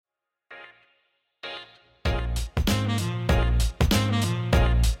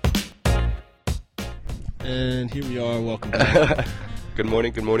And here we are. Welcome back. Good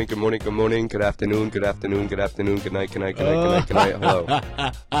morning, good morning, good morning, good morning, good afternoon, good afternoon, good afternoon, good night, good night, good night, good night, good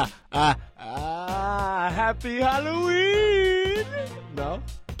night. Hello. Happy Halloween! No?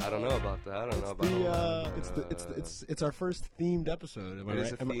 I don't know about that. I don't know about It's our first themed episode. Am I It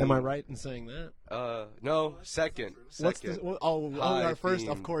is right? a Am I theme. right in saying that? No, second. What's this? High Our first.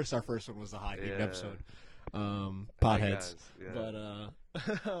 theme. Of course, our first one was the high themed Yeah. episode. Hi, Potheads. guys. Yeah.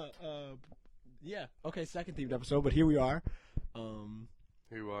 But yeah. Okay, second themed episode. But here we are.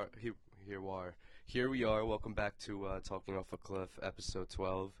 Here we are. Welcome back to Talking Off a Cliff, episode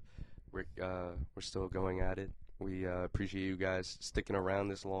 12. We're still going at it. We appreciate you guys sticking around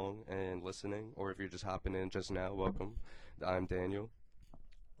this long and listening, or if you're just hopping in just now, welcome. I'm Daniel,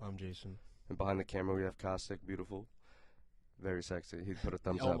 I'm Jason. and behind the camera we have Caustic, beautiful, very sexy. He put a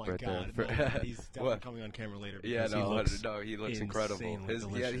thumbs Oh up my right God! there. No, he's definitely What? coming on camera later. Yeah, Because he looks incredible.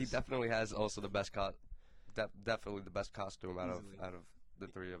 insanely He delicious. definitely has also the best definitely the best costume out of the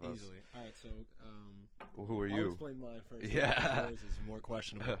three of us. Easily. All right, so Who are I'll you? explain mine first. Yeah. Yours is more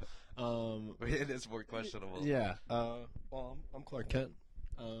questionable. It is more questionable. Yeah. Well, I'm Clark Kent.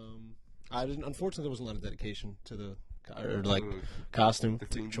 Unfortunately, there wasn't a lot of dedication to the costume The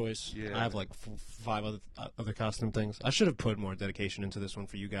theme. choice. Yeah. I have like 5 other costume things. I should have put more dedication into this one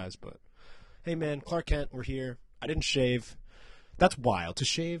for you guys, but hey, man, Clark Kent, we're here. I didn't shave. That's wild to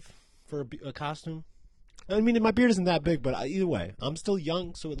shave for a costume. I mean, my beard isn't that big, but either way, I'm still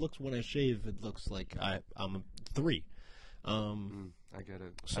young, so it looks when I shave, it looks like I'm a 3. I get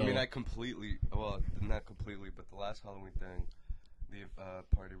it. So- I mean, not completely, but the last Halloween thing, the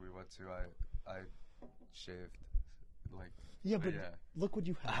party we went to, I shaved, like, Yeah, but yeah. look what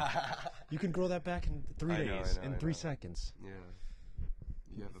you have. You can grow that back in 3 I know, days, I in know. 3 seconds. Yeah.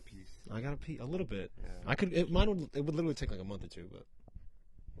 You have a piece. I got a little bit. Yeah. I could. It would literally take like a month or 2, but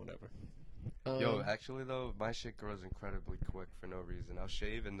whatever. Yo, actually though, my shit grows incredibly quick for no reason. I'll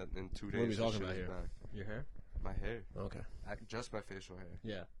shave and then in 2 days what are we the talking shit about is here? back. Your hair? My hair. Okay. Just my facial hair.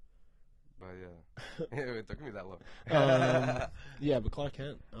 Yeah. But yeah. Wait, don't give me that look. Yeah, but Clark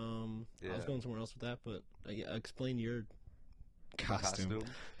Kent. I Yeah. was going somewhere else with that, but explain your costume.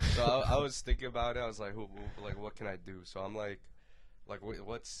 So I was thinking about it. I was like, what can I do? So I'm like,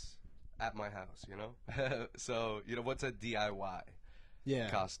 what's at my house, you know? So, what's a DIY Yeah.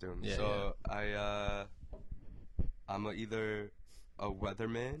 costume? Yeah, So I'm either a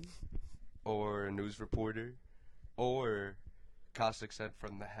weatherman or a news reporter, or Caustic said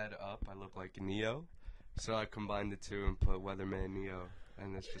from the head up I look like Neo. So I combined the two and put weatherman Neo,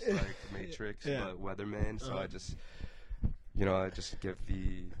 and it's just like the Matrix, Yeah. but weatherman. So I just give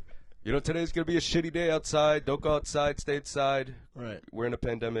the, today's gonna be a shitty day outside. Don't go outside. Stay inside. Right. We're in a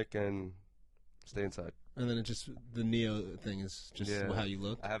pandemic, and stay inside. And then the Neo thing is just Yeah. how you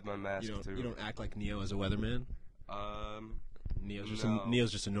look. I have my mask too. You don't act like Neo as a weatherman. Neo's just No.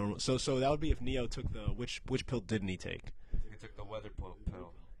 Neo's just a normal. So that would be if Neo took which pill didn't he take? He took the weather pill.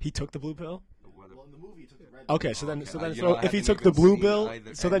 He took the blue pill. The weather. Well, in the movie, he took the red. Okay, so then I if he haven't took the even blue seen pill,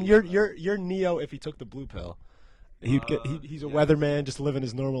 either- so then any you're Neo if he took the blue pill. He's a yeah. weatherman, just living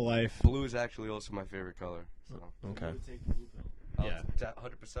his normal life. Blue is actually also my favorite color. So. Okay. He would take the blue pill. Yeah.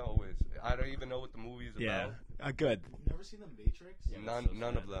 100% always. I don't even know what the movie is Yeah. about. Good. You've never seen The Matrix?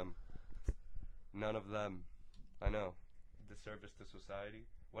 None of them. None of them. I know. Disservice to society.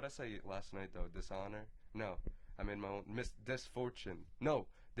 What I say last night though? Dishonor? No. I made my own disfortune. No.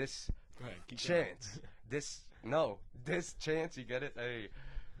 This Go ahead. Keep chance. This chance. You get it? Hey,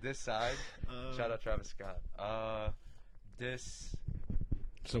 this side. Shout out Travis Scott. This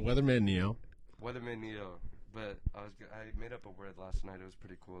So weatherman Neo. Weatherman Neo. But I made up a word last night. It was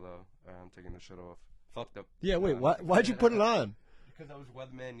pretty cool though. I'm taking the shit off. Fucked up. Yeah. Wait. Why'd you put it on? Because I was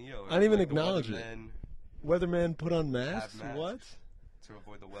Weatherman Neo. I didn't even Like the acknowledge it. weathermen Weatherman put on masks. have masks What? to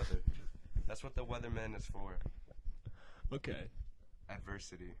avoid the weather. That's what the weatherman is for. Okay.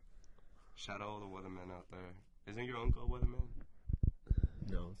 Adversity. Shout out all the weathermen out there. Isn't your uncle a weatherman?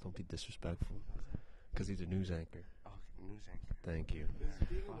 No, don't be disrespectful. Because he's a news anchor. Oh, news anchor. Thank you.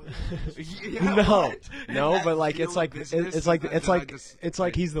 Yeah, No, what? no, but like You it's know, like this- it's this- like did it's I like just- it's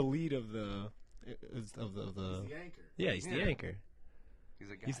like he's the lead of the The anchor. yeah, he's the Yeah. anchor. He's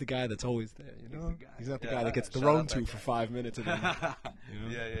a guy. He's the guy that's always there, you know. the guy. He's not the Yeah, guy that gets shout thrown out that to guy. for 5 minutes and then. You know?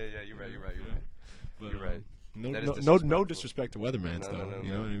 Yeah. You're right. But, You're right. No, That is no disrespectful. disrespect to weathermans, No, though. no, You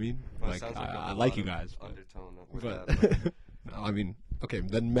no. know what I mean? Well, it Like sounds I there's a like lot you of guys, Undertone with but that. no, I mean, okay,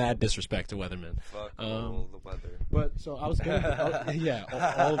 then mad disrespect to weathermen. Fuck all the weather. But so I was gonna, yeah,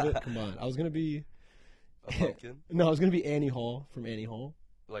 all of it combined. I was gonna be, A pumpkin? no, I was gonna be Annie Hall from Annie Hall.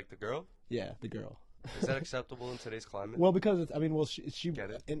 Like the girl? Yeah, the girl. Is that acceptable in today's climate? Well, because it's, I mean, well, she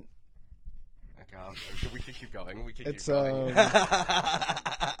Get it? and We can keep going. We can It's, keep going.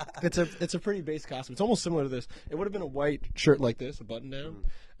 It's a pretty base costume. It's almost similar to this. It would have been a white shirt like this, a button down,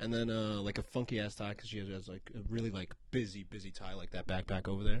 and then like a funky ass tie because she has like a really like busy tie like that backpack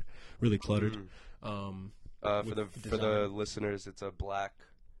over there, really cluttered. For the listeners, it's a black.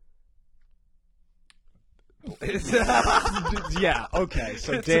 Yeah. Okay.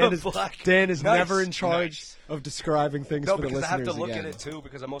 So It's Dan a is black- Dan is Nice, never in charge nice. of describing things No, for the because listeners I have to look again. at it too,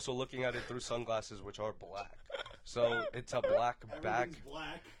 because I'm also looking at it through sunglasses, which are black. So it's a black back. Everything's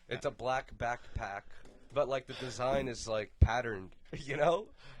black. It's a black backpack, but like the design is like patterned. You know,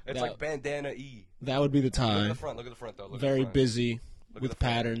 it's Yeah. like bandana E. That would be the Look at tie. the front. Look at the front though. Look at Very the front. busy Look at with the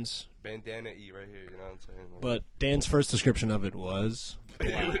front. patterns. Bandana E right here. You know what I'm saying? Like, But Dan's first description of it was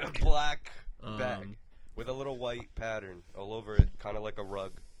a black bag Um, with a little white pattern all over it, kind of like a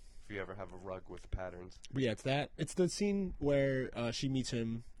rug. If you ever have a rug with patterns. But yeah, it's that. It's the scene where she meets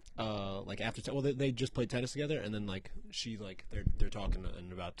him, like after. Well, they just played tennis together, and then like she like they're talking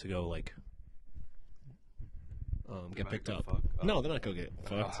and about to go like get About to picked go up. fuck? Oh. No, they're not gonna get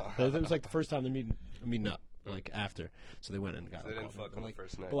fucked. It was like the first time they're meeting up. Like after, so they went and got. They didn't coffee. fuck on the Like,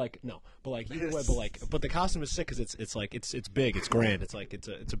 first night. But like no, but like either way, but the costume is sick because it's like it's big, it's grand, it's like it's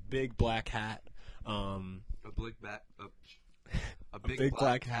a big black hat. A big back, a big, big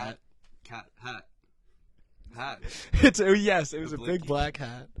black hat. Hat. It's yes, it was a blinky. big black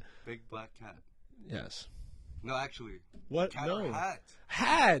hat. Big black cat. Yes. No, actually, What? cat No. or hat.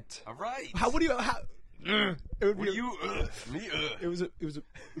 Hat. All right. How? What do you? How? It would What be. do you? Me. It was a.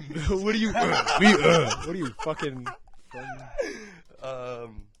 What do you? What are you fucking?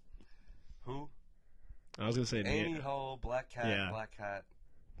 Who? I was gonna say Annie Hall, black cat, Yeah. black hat,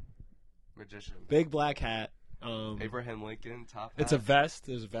 magician. big black hat. Abraham Lincoln, top hat. It's a vest.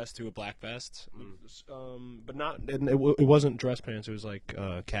 There's a vest to a black vest. But not. And it wasn't dress pants. It was like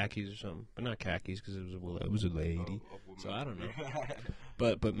khakis or something. But not khakis because it was a lady. So I don't know.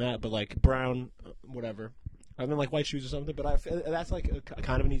 But like brown, whatever. I mean like white shoes or something. But that's like a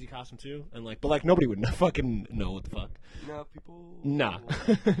kind of an easy costume too. And like, but like nobody would fucking know what the fuck. No, people. Nah,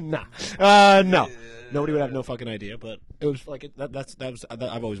 nah, no. Nobody would have no fucking idea. But it was like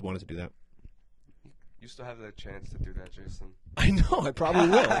I've always wanted to do that. You still have that chance to do that, Jason. I know. I probably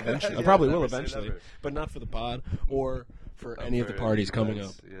will eventually. I Yeah, probably will never say eventually, never. but not for the pod or for any of the for parties coming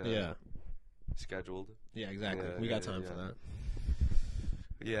up. events, Yeah, Scheduled. yeah, exactly. Yeah, We got yeah, time yeah. for that.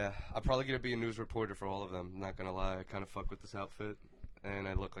 Yeah, I'm probably gonna be a news reporter for all of them. Not gonna lie, I kind of fuck with this outfit, and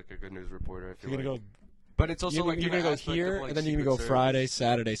I look like a good news reporter. I feel You're gonna like. go. But it's also You're, like you're an gonna go aspect of, here, like, and then you're gonna go Secret Friday, Service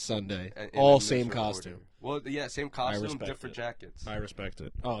Saturday, Sunday, and all a news same reporter. costume. Well, yeah, same costume, respect different it. jackets. I respect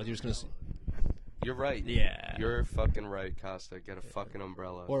it. Oh, you're just gonna. You're right. Yeah. You're fucking right, Costa. Get a fucking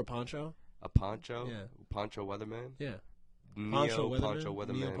umbrella. Or a poncho. A poncho. Yeah. Poncho weatherman. Yeah. Neo Poncho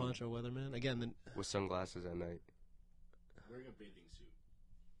weatherman. Neo poncho weatherman. Again, then With sunglasses at night. Wearing a bathing suit.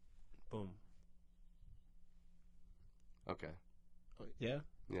 boom. Okay. Oh, yeah.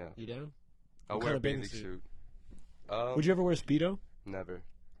 Yeah. You down? I'll What wear kind a of bathing bathing suit? suit. Would you ever wear a speedo? Never.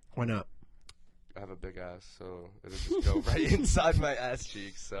 Why not? I have a big ass, so it'll just go right inside my ass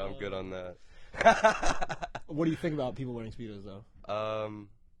cheeks, so I'm good on that. What do you think about people wearing speedos, though?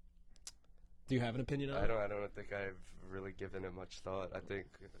 Do you have an opinion on I it? don't think I've really given it much thought. I think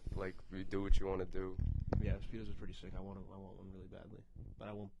like you do what you want to do. Yeah, speedos are pretty sick. I want one really badly, but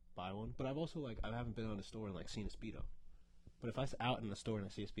I won't buy one. But I've also I haven't been on a store and like seen a speedo. But if I'm out in the store and I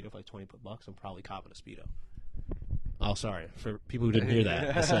see a speedo for like $20, I'm probably copping a speedo. Oh, sorry for people who didn't hear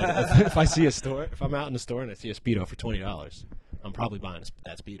that. I said if I'm out in the store and I see a speedo for $20, I'm probably buying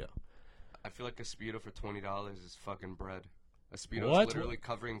that speedo. I feel like a speedo for $20 is fucking bread. A speedo What? is literally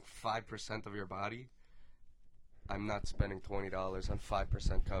covering 5% of your body. I'm not spending $20 on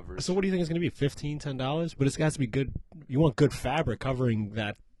 5% coverage. So what do you think it's going to be? $15, $10? But it's got to be good. You want good fabric covering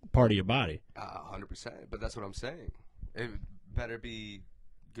that part of your body. 100%. But that's what I'm saying. It better be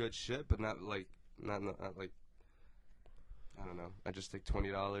good shit, but not like not like. I don't know. I just think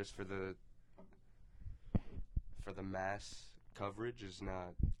 $20 for the mass coverage is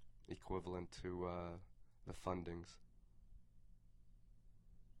not equivalent to the fundings.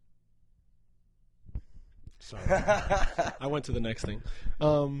 Sorry. I went to the next thing.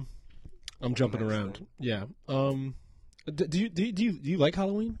 I'm jumping Next around. thing. Yeah. Do you like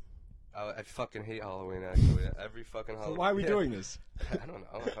Halloween? I fucking hate Halloween, actually. Every fucking Halloween. Why are we doing this? I don't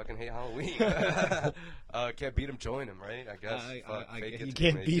know. I fucking hate Halloween. Can't beat him, join him, right? I guess. Fuck, fake it You till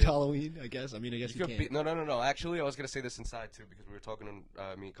can't make beat it. Halloween, I guess. I mean, I guess you could can. beat, no. Actually, I was gonna say this inside too because we were talking.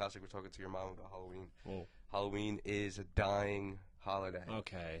 Me and Kostik were talking to your mom about Halloween. Oh. Halloween is a dying holiday.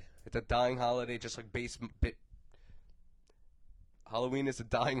 Okay. It's a dying holiday, just like Halloween is a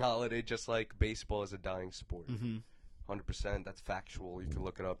dying holiday, just like baseball is a dying sport. Mm-hmm. 100%. That's factual. You can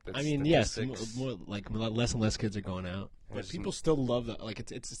look it up. That's I mean, yes, statistics. more, less and less kids are going out, but There's people still love that. Like,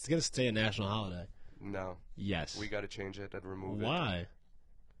 it's gonna stay a national holiday. No, Yes. we got to change it and remove it. Why?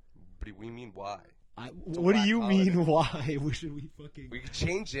 But we mean why? What do black you holiday. mean? Why? Should we fucking? We could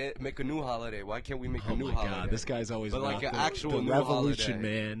change it, make a new holiday. Why can't we make a Oh new my holiday? god, this guy's always But, like, about an the, actual the new revolution,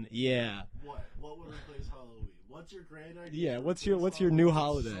 holiday. man. Yeah. What would replace Halloween? What's your grand idea? Yeah. for What's your replacing new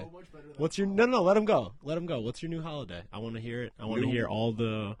Halloween? holiday? So much better than What's your Halloween. no? Let him go. Let him go. What's your new holiday? I want to hear it. I want to New- hear all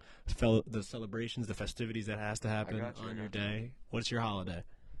the celebrations, the festivities that has to happen got you, I on your got you. day. What's your holiday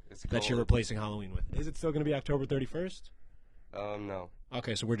It's that you're called- replacing Halloween with? Is it still going to be October 31st? No.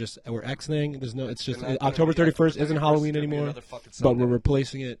 Okay, so we're Xing. There's no. It's just They're not gonna October be- 31st isn't 31st Halloween is gonna be anymore. another fucking But we're Sunday.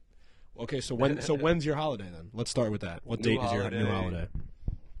 replacing it. Okay, so when's your holiday then? Let's start with that. What New date is your new holiday.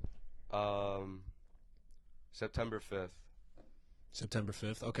 holiday? September 5th. September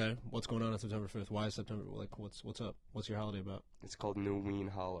 5th. Okay, what's going on September 5th? Why is September like what's up? What's your holiday about? It's called New Ween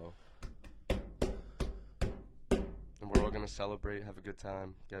Hollow. And we're all gonna celebrate, have a good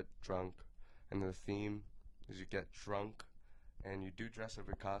time, get drunk. And the theme is you get drunk and you do dress up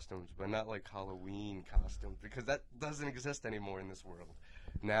in costumes, but not like Halloween costumes, because that doesn't exist anymore in this world.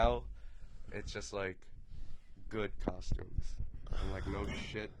 Now, it's just like good costumes. And like no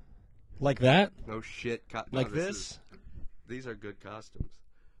shit. Like that? No shit. Like this? These are good costumes.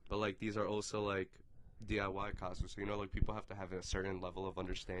 But like these are also like DIY costumes. So like people have to have a certain level of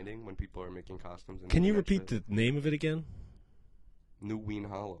understanding when people are making costumes. And Can you doing that repeat shit. the name of it again? New Ween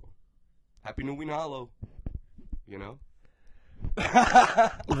Hollow. Happy New Ween Hollow. You know?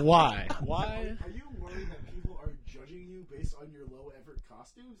 Why? Why? Are you worried that people are judging you based on your low effort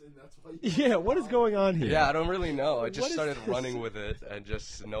costumes, and that's why? Yeah, what is going on here? Yeah, I don't really know. I What just is started this? running with it, and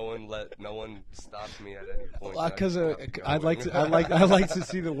just no one stopped me at any point. Because I just kept I'd like going. to I'd like to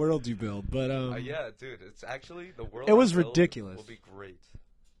see the world you build, but Yeah, dude, it's actually the world. It was I build ridiculous. Will be great.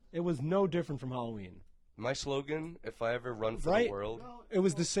 it was no different from Halloween. My slogan: if I ever run for Right? the world, It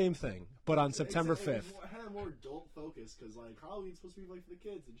was the same thing, but on September 5th. It had a more adult focus because like Halloween's supposed to be like for the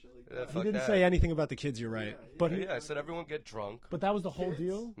kids and shit like Yeah, that. He fuck didn't that. say anything about the kids. You're right, but he, yeah, I said everyone get drunk. but that was the whole Kids?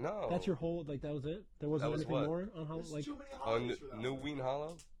 deal. No, That's your whole like that was it. There wasn't That was anything what? more on Halloween. There's Like too many on holidays for that. New Ween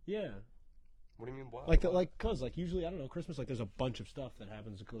Hollow. yeah, What do you mean? Why? cause like usually I don't know Christmas like there's a bunch of stuff that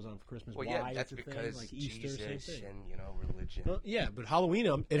happens that goes on for Christmas. Well, Why yeah, that's it's a because thing, like Easter, Jesus same thing. and religion. Well, yeah, but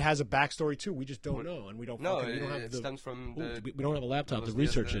Halloween it has a backstory too. We just don't know, and we don't. No, fucking, we don't have it the. stems from Ooh, the. we don't have a laptop to Los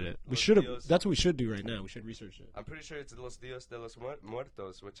research Dias de- it. We Los should have. Dias- That's what we should do right now. We should research it. I'm pretty sure it's Los Dias de los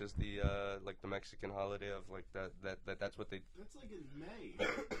Muertos, which is the like the Mexican holiday of like that's what they. That's like in May.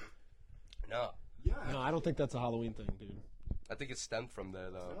 No, Yeah. No, I don't think that's a Halloween thing, dude. I think it stemmed from there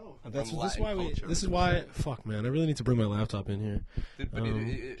though. No. That's From this is Latin why we. culture. This is why. Fuck, man. I really need to bring my laptop in here. Dude, but Um,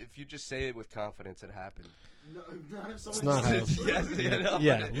 if you just say it with confidence, it happened. No, not if someone It's not says- how- Yes, yeah, no.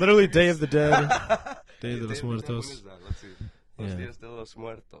 Yeah, literally Day of the Dead. Day Day of los When Muertos. is that? Let's see. Los Yeah. Dias de los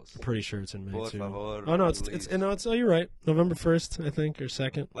Muertos. Pretty sure it's in May Por too. favor, Oh no, it's please. no, it's. Oh, you're right. November 1st, I think, or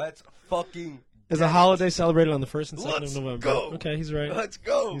 2nd. Let's fucking. Is a holiday celebrated on the 1st and 2nd Let's of November. go. Okay, he's right. Let's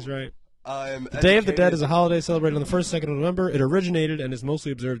go. He's right. I'm The Day of the Dead educated. is a holiday celebrated on the 1st, 2nd of November. It originated and is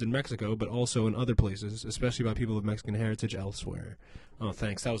mostly observed in Mexico, but also in other places, especially by people of Mexican heritage elsewhere. Oh,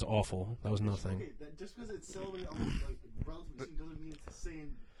 thanks. That was awful. That was nothing. Okay, that just because it's celebrated on like relatively soon doesn't mean it's the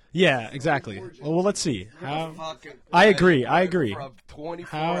same. Yeah, exactly. Well, let's see. How Fucking- I agree, I agree. From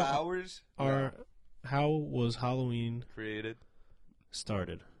 24 How hours how was Halloween created.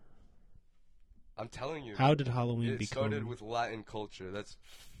 started? I'm telling you. How did Halloween It become? started with Latin culture. That's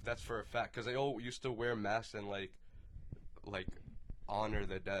for a fact. Because they all used to wear masks and like honor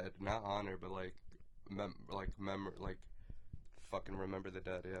the dead. Not honor, but like fucking remember the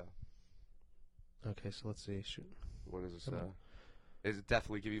dead. Yeah. Okay, so let's see. Shoot. What does it say? Come on. It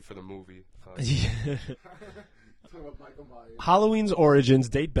definitely give you for the movie. Fuck. Talking about Michael Myers. Halloween's origins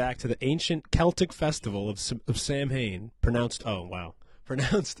date back to the ancient Celtic festival of Samhain, pronounced Samhain.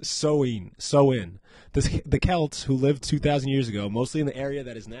 The Celts, who lived 2,000 years ago, mostly in the area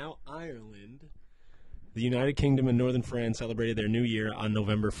that is now Ireland, the United Kingdom, and northern France, celebrated their new year on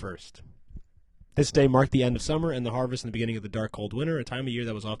November 1st. This day marked the end of summer and the harvest and the beginning of the dark, cold winter, a time of year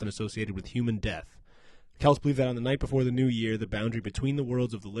that was often associated with human death. The Celts believed that on the night before the new year, the boundary between the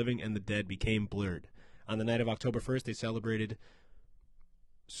worlds of the living and the dead became blurred. On the night of October 1st, they celebrated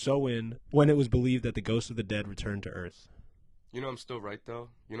Samhain, when it was believed that the ghosts of the dead returned to Earth. You know I'm still right though.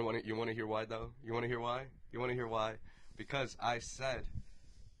 You want to hear why though? You want to hear why? You want to hear why? Because I said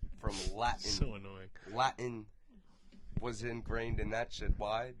from Latin. So annoying. Latin was ingrained in that shit.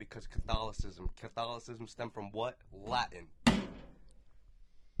 Why? Because Catholicism. Catholicism stemmed from what? Latin.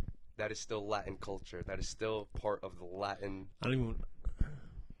 that is still Latin culture. That is still part of the Latin I don't even.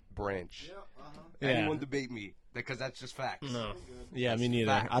 branch. Yeah, Yeah. Anyone debate me because that's just facts. No. good. Yeah, me That's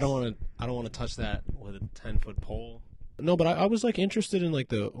neither. facts. I don't want to touch that with a 10-foot pole. No, but I was like interested in like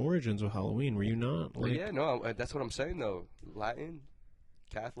the origins of Halloween. Were you not? But Like, yeah, no, that's what I'm saying though. Latin,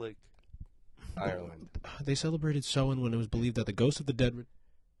 Catholic, Ireland. they celebrated Samhain when it was believed that the ghosts of the dead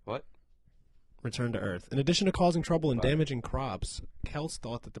What? returned to Earth. In addition to causing trouble and Right. damaging crops, Celts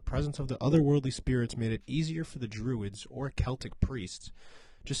thought that the presence of the otherworldly spirits made it easier for the Druids or Celtic priests,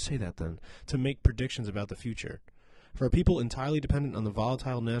 just say that then, to make predictions about the future. For a people entirely dependent on the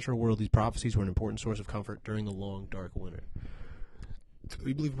volatile natural world, these prophecies were an important source of comfort during the long, dark winter. Do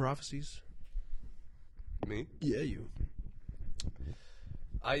you believe in prophecies? Me? Yeah, you.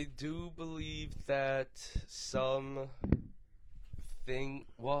 I do believe that some thing.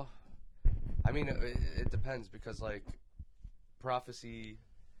 Well, I mean, it depends because like prophecy.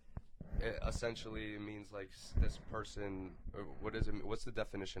 It essentially means like this person. Or what is it? What's the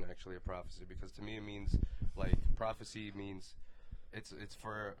definition actually of prophecy? Because to me, it means like prophecy means it's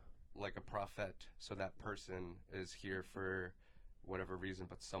for like a prophet. So that person is here for whatever reason,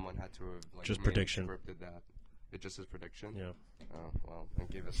 but someone had to have like Just prediction. scripted that. It just is prediction. Yeah. Oh well, and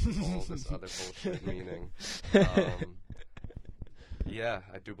gave us all this other bullshit meaning. Yeah,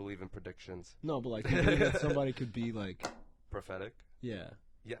 I do believe in predictions. No, but like, do you believe that somebody could be like, Prophetic? yeah.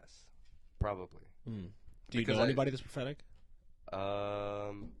 Yes, probably. Do you Because know I- anybody that's prophetic?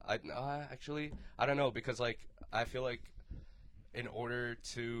 Actually, I don't know because like I feel like in order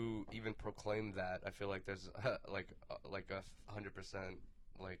to even proclaim that, I feel like there's like 100%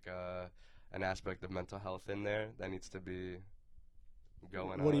 like an aspect of mental health in there that needs to be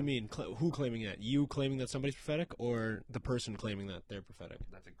going on. What do you mean? Who claiming that? You claiming that somebody's prophetic, or the person claiming that they're prophetic?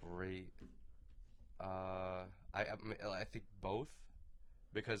 That's a great. I think both,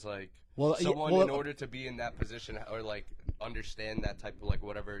 because like Well, someone in order to be in that position or like understand that type of like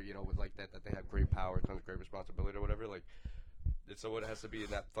whatever with like that they have great power comes great responsibility or whatever like. Someone has to be in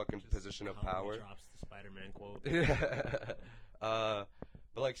that fucking position of power. Drops the Spider-Man quote. But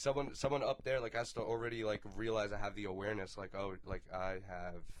like someone up there like has to already like realize I have the awareness like oh like I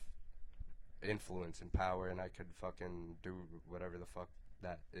have influence and power and I could fucking do whatever the fuck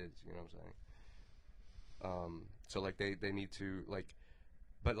that is, you know what I'm saying? So like they need to like,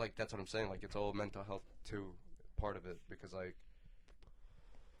 but like that's what I'm saying, like it's all mental health too, part of it, because like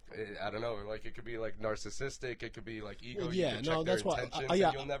I don't know, like it could be like narcissistic, it could be like ego. Well, you yeah, can no, check that's their why. intentions, Yeah.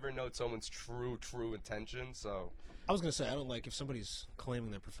 and you'll never know someone's true intention. So I was gonna say I don't like if somebody's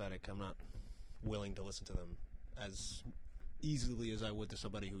claiming they're prophetic. I'm not willing to listen to them as easily as I would to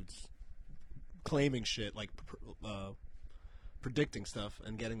somebody who's claiming shit like predicting stuff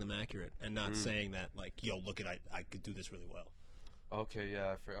and getting them accurate, and not saying that like, yo, look at I could do this really well. okay,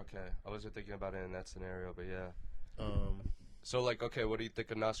 yeah, okay, I wasn't thinking about it in that scenario, but yeah. Um, So like, okay, what do you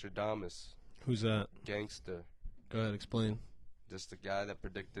think of Nostradamus? who's that? Gangster, Go ahead, explain. just the guy that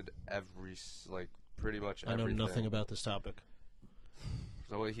predicted like pretty much I know everything. nothing about this topic.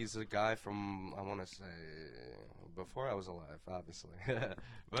 So he's a guy from, I want to say, before I was alive, obviously.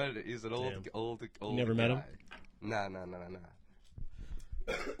 But he's an old You never met him? Nah.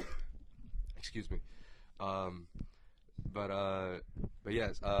 Excuse me. But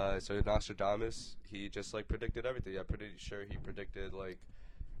yes, so Nostradamus, he just like predicted everything. I'm pretty sure he predicted like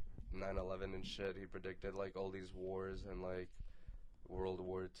 9/11 and shit. He predicted like all these wars and like World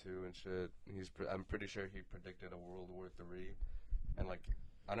War II and shit. I'm pretty sure he predicted a World War III, and like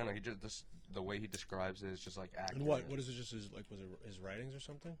I don't know. He just the way he describes it is just like accurate. And what is it? Just his like was it his writings or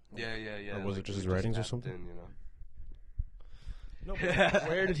something? Yeah. Or was like, it just he his writings or tapped something? in, you know? No. But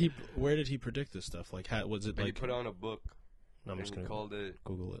where did he predict this stuff? Like, was it But like? he put on a book, I'm and just he gonna called it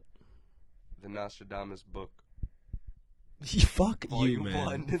Google it. the Nostradamus book. Fuck you, Volume man.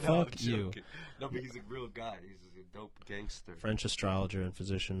 1. No, I'm Fuck you. joking. No, but he's a real guy. He's a dope gangster. French astrologer and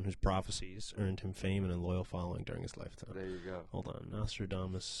physician whose prophecies earned him fame and a loyal following during his lifetime. There you go. Hold on,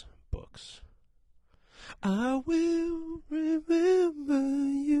 Nostradamus books. I will remember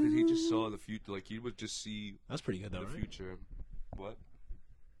you. Because he just saw the future. Like, he would just see That's pretty good, though, the right? future. What?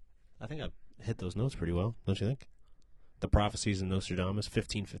 I think I hit those notes pretty well, don't you think? The prophecies in Nostradamus,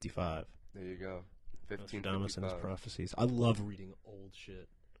 1555. There you go. Nostradamus and his 1555. prophecies. I love reading old shit.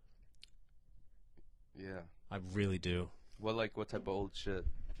 Yeah. I really do. What type of old shit?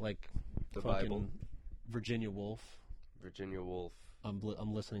 Like The fucking Bible? Virginia Woolf. Virginia Woolf. I'm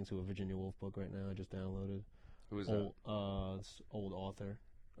listening to a Virginia Woolf book right now. I just downloaded. Who is Old, this old author.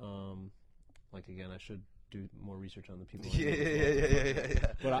 Like again, I should do more research on the people.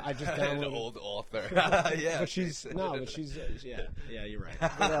 Yeah. But I just An downloaded. old author. Yeah. But she's yeah, you're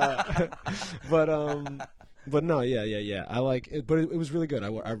right. But no, yeah. I like it, but it was really good. I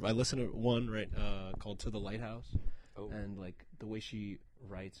listened to one called To the Lighthouse, and like the way she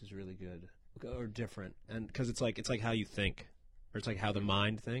writes is really good or different, and because it's like how you think, or it's like how the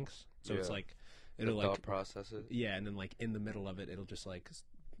mind thinks. So it's like it'll the like thought processes. Yeah, and then like in the middle of it, it'll just like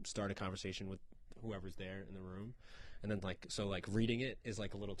start a conversation with whoever's there in the room, and then like so like reading it is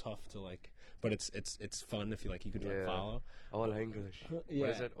like a little tough to like, but it's fun if you like you can like follow. All English. Yeah. What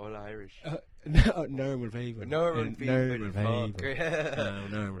is it? All Irish. Normal people. Normal people. Normal people. Okay.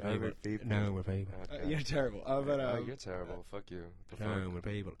 You're terrible. You're terrible. Fuck you. The fuck? Normal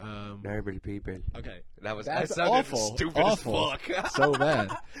people. Normal people. Okay. That's I sounded awful. Stupid awful. as fuck. So bad.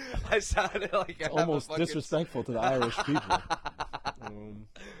 I sounded like It's almost disrespectful to the Irish people.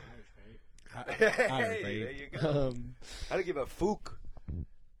 Hey, there you go. I don't give a fuck.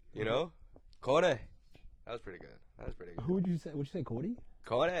 You know? Corey. That was pretty good. Who would you say? Would you say Cody?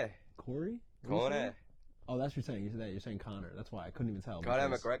 Corey. Corey? Corey. Oh, that's what you're saying. You said that. You're saying Connor. That's why I couldn't even tell. Conor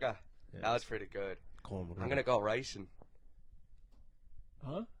because- McGregor. Yeah. That was pretty good. McGregor. I'm gonna go racing.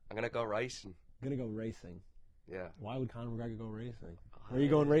 Huh? I'm gonna go racing. Gonna go racing. Yeah. Why would Conor McGregor go racing? Where are you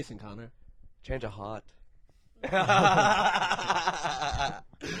going racing, Connor? Change of heart.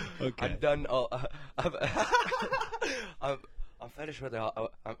 Okay. I'm done. I'm finished with the.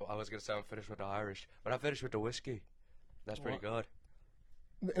 I was gonna say I'm finished with the Irish, but I'm finished with the whiskey. That's pretty good.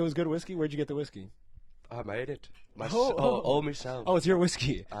 It was good whiskey. Where'd you get the whiskey? I made it. Oh. All myself. Oh, it's your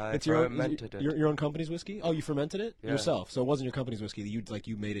whiskey. I It's your fermented it. Your own company's whiskey. Oh, you fermented it Yeah. yourself. So it wasn't your company's whiskey. You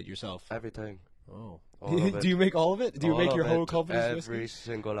made it yourself. Everything. Oh. All of it. Do you make all of it? Do you All make of your whole it. company's Every whiskey?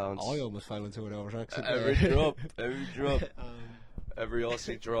 single ounce. I almost fell into it over Every drop. Every drop. Every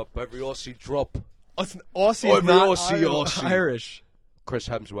Aussie drop. Every Aussie drop. Aussie, Every not Aussie. Irish. Chris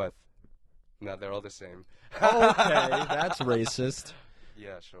Hemsworth. No, they're all the same. Okay, that's racist.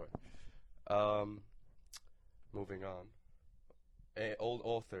 Yeah, sure. Moving on. Old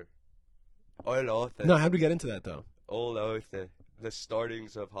author. No, how'd we get into that though? Old author. The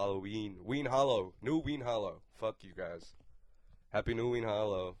startings of Halloween. Ween Hollow. New Ween Hollow. Fuck you guys. Happy New Ween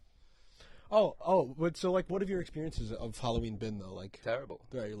Hollow. Oh, but so like, what have your experiences of Halloween been though? Like Terrible.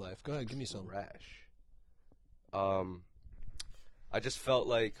 throughout your life? Go ahead, give me some. Rash. I just felt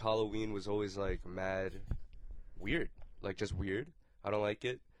like Halloween was always like mad weird. Like just weird. I don't like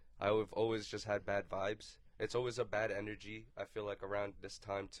it. I've always just had bad vibes. It's always a bad energy. I feel like around this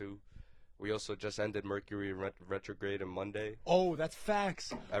time too. We also just ended Mercury retrograde on Monday. Oh, that's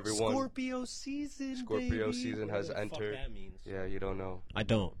facts. Everyone. Scorpio season. Scorpio baby. season has What the fuck entered. that means? Yeah, you don't know. I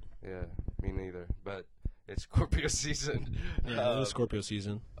don't. Yeah, me neither. But it's Scorpio season. Yeah, it is Scorpio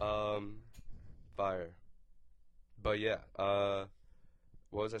season. Fire. But yeah, what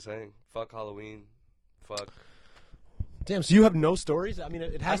was I saying? Fuck Halloween. Fuck. Damn, so you have no stories? I mean,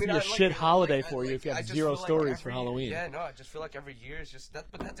 it has to be a I shit holiday like, for you if you I have just zero feel like stories for every- Halloween. Yeah, no, I just feel like every year is just that.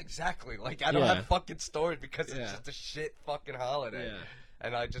 But that's exactly like I don't Yeah. have fucking stories because Yeah. it's just a shit fucking holiday, Yeah.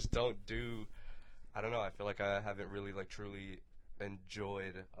 and I just don't do. I don't know. I feel like I haven't really like truly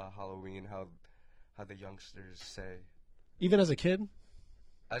enjoyed Halloween. How the youngsters say. Even as a kid?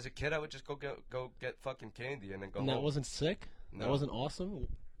 As a kid, I would just go get fucking candy and then go And that home. wasn't sick? That No. wasn't awesome?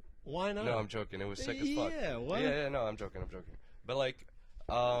 Why not? No, I'm joking. It was sick as fuck. Yeah, what? Yeah, no, I'm joking. But like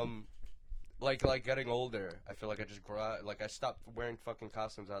getting older, I feel like I just I stopped wearing fucking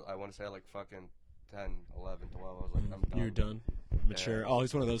costumes. I want to say like fucking 10, 11, 12. I was like, I'm done. You're done. Mature. Yeah. Oh,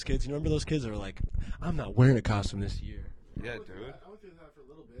 he's one of those kids. You remember those kids that are like, I'm not wearing a costume this year. Yeah, I went through dude. that- I went through that for a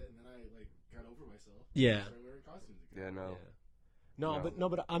little bit, and then I like got over myself. Yeah. Started wearing costumes again. Yeah, no. No,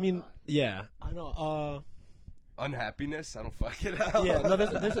 but I mean, yeah, I know. Unhappiness? I don't fucking know. Yeah, no,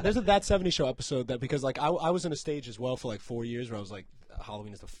 there's a That 70 Show episode that because like I was in a stage as well for like 4 years where I was like,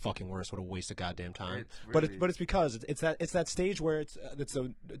 Halloween is the fucking worst. What a waste of goddamn time. It's But it's because it's that stage where it's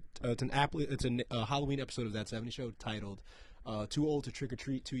a Halloween episode of That 70 Show titled "Too Old to Trick or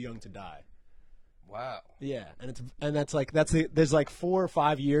Treat, Too Young to Die." Wow. Yeah, there's like 4 or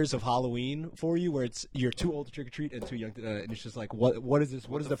 5 years of Halloween for you where you're too old to trick or treat and too young to, and it's just like what is this?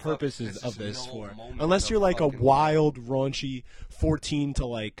 What is the the fuck? purpose This of is this no for? moment Unless of you're like a fucking- wild, raunchy 14 to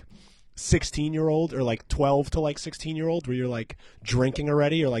like 16-year-old or like 12 to like 16-year-old where you're like drinking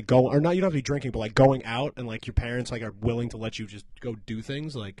already or like or not, you don't have to be drinking, but like going out and like your parents like are willing to let you just go do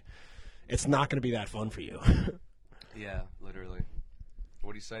things. Like it's not going to be that fun for you. Yeah, literally.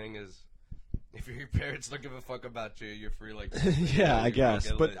 What he's saying is, If your parents don't give a fuck about you, you're free. Like, Yeah, I you go guess,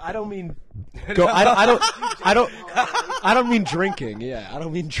 get but lit. I don't mean go. I don't mean drinking. Yeah, I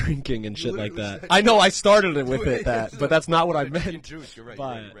don't mean drinking and shit like literally that. said- I know I started it with it Yeah, but that's not what I drinking meant. juice. You're right.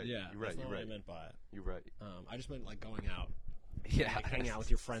 by You're it. right. Yeah, You're right. that's You're not what right. I meant by it. You're right. I just meant like going out, Yeah. like hanging out with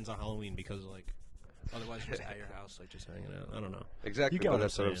your friends on Halloween because like otherwise you're just at your house like just hanging out. I don't know. Exactly. You get but what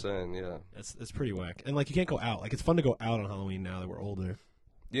that's I'm what I'm saying. Yeah. It's pretty whack. And like you can't go out. Like it's fun to go out on Halloween now that we're older.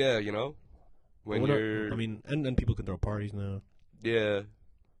 Yeah. You know, when We're not- you're. I mean, and people can throw parties now. Yeah.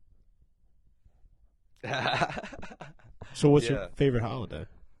 So what's Yeah. your favorite holiday?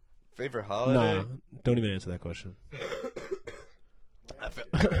 Favorite holiday? Nah, don't even answer that question.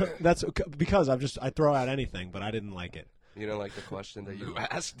 That's because I throw out anything, but I didn't like it. You don't like the question that you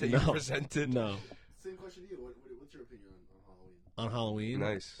asked that you No. presented? No, Same question to you. What's your opinion on Halloween? on Halloween.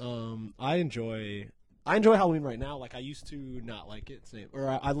 Nice. I enjoy Halloween right now. Like I used to not like it,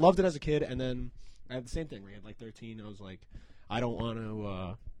 I loved it as a kid, and then I had the same thing. We had like 13. I was like, I don't want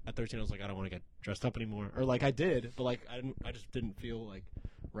to. At 13, I was like, I don't want to get dressed up anymore. Or like I did, but like I just didn't feel like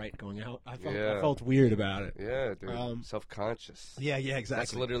right going out. I felt weird about it. Yeah, dude. Self-conscious. Yeah, exactly.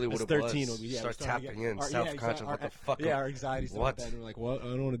 That's literally what As it 13 was. we- yeah, Start we started to tapping get- in, our- self-conscious. What the fuck? Yeah, our anxiety stuff What? like that. And we're like, what? I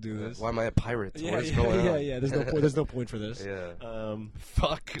don't want to do this. Why am I a pirate? Yeah, what is yeah, going on? yeah. There's no point for this. Yeah.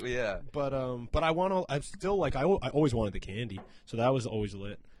 Fuck yeah. But I want to. I'm still like I always wanted the candy, so that was always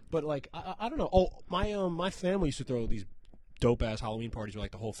lit. But like I don't know. Oh, my family used to throw these dope ass Halloween parties where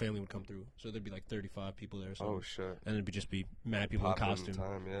like the whole family would come through. So there'd be like 35 people there. Or something. Oh shit. And it'd just be mad people Popping in costume.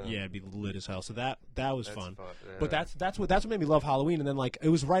 time, yeah. Yeah, it'd be lit as hell. So that was That's fun. yeah. But that's what made me love Halloween. And then like it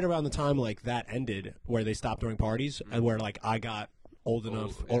was right around the time like that ended where they stopped throwing parties and where like I got old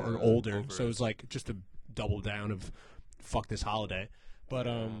enough or yeah, older. over So it. it was like just a double down of fuck this holiday.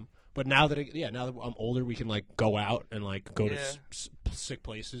 But now that now that I'm older, we can like go out and like go to sick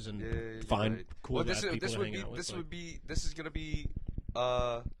places and Yeah, you're find right. cool Well, ass people to hang out with. this is gonna be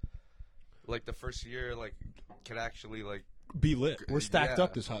like the first year like can actually like be lit. We're stacked yeah.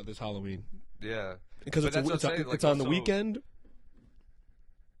 up this Halloween yeah because But that's what I'm saying, it's like, on the also- weekend.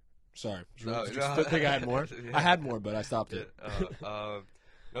 Sorry, No, did no. you think I had more? Yeah. I had more, but I stopped Yeah, it.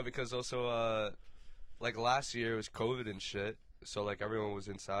 no, because also like last year it was COVID and shit, so like everyone was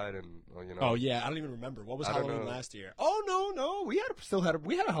inside and you know. Oh yeah, I don't even remember what was I don't Halloween know. last year. Oh no, we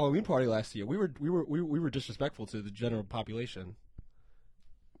had a Halloween party last year. We were disrespectful to the general population.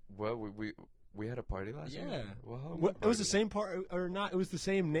 Well, we had a party last year. Yeah, Well, it was the same part or not? It was the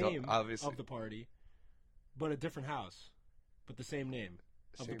same name obviously. of the party, but a different house, but the same name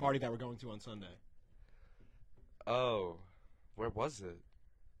of the Same- party that we're going to on Sunday. Oh, where was it?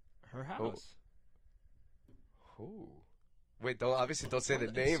 Her house. Who? Wait, don't say the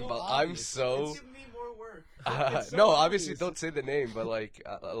It's name, so but obvious. I'm so. It's giving me more work. It's so no, obviously obvious. don't say the name, but like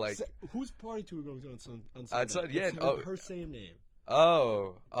Whose party to we going to on Sunday? yeah, It's oh. her same name.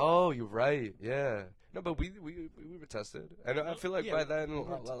 oh, you're right, yeah. No, but we were tested, and I feel like Yeah, by then we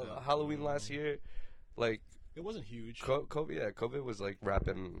were Halloween last year, like It wasn't huge. COVID was like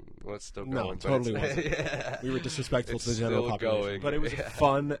rapping. What's still No, going? but totally it's- wasn't. yeah. We were disrespectful It's to the general still population, going. but it was a Yeah.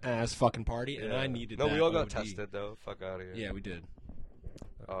 fun ass fucking party, and Yeah. I needed. No, that we all got OD. tested though. Fuck out of here. Yeah, we did.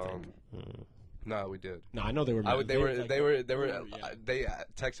 No, we did. No, I know they were. They were. yeah. They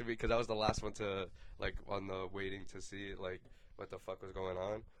texted me because I was the last one to like on the waiting to see like what the fuck was going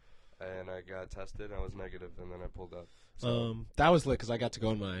on, and I got tested. And I was negative, and then I pulled up. So, That was lit because I got to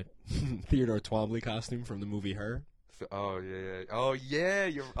go in my Theodore Twombly costume from the movie Her. oh yeah. Oh yeah.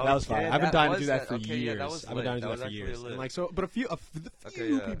 That was fun. yeah, I've been dying to do was that for okay, years. Yeah, that was I've been lit. dying to do was that for actually years. lit. And like so, but a few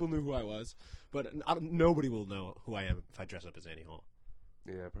Okay, yeah. people knew who I was, but nobody will know who I am if I dress up as Annie Hall.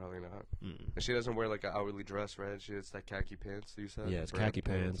 Yeah, probably not. Mm. And she doesn't wear like an hourly dress, right? She has like khaki pants. You said. Yeah, it's Brown khaki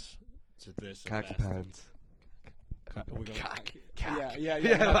pants. It's this. and Khaki that. pants. We go- Cock. Yeah. Yeah,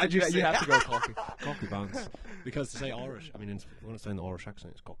 You have why'd to, you you say have to go that? cocky pants because to say Irish, I mean, I want to say in the Irish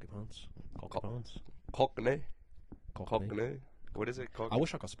accent, it's cocky pants. Cocky pants. Cockney. Cockney. Cockney. What is it? I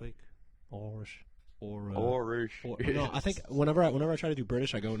wish I could speak Irish or Irish. no. I think whenever I try to do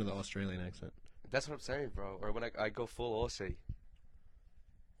British, I go into the Australian accent. That's what I'm saying, bro. Or when I go full Aussie.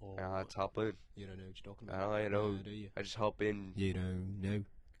 Top in. You don't know what you're talking about. I know. Do you? I just hop in, You don't know.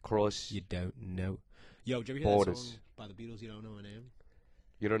 cross. You don't know. Yo, did you ever hear that Borders. song by the Beatles? You don't know my name.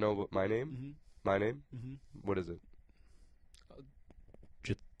 You don't know what my name? Mm-hmm. My name? Mm-hmm. What is it?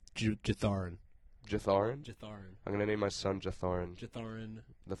 Jatharan. Jatharan? Jatharan. I'm gonna name my son Jatharan Jatharan.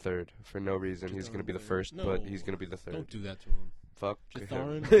 the third for no reason. He's gonna be the Jatharan. first, No. but he's gonna be the third. Don't do that to him. Fuck.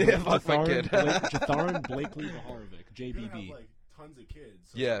 Jatharan. yeah, fuck my kid. Jatharan Blakely Baharovic. You're gonna have JBB. like tons of kids.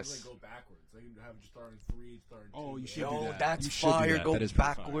 So Yes. They can, like, go backwards. They can have just starting 3, starting 2. Oh, you should Yo, do that. that's You should do fire. that. Go That is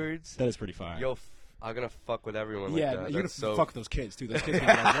pretty fire. backwards. That is pretty fire. Yo, I'm gonna fuck with everyone yeah, like that. you're That's gonna so fuck those kids too. Those kids are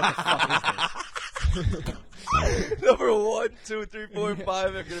gonna be like, what the fuck is this? Number 1, 2, 3, 4,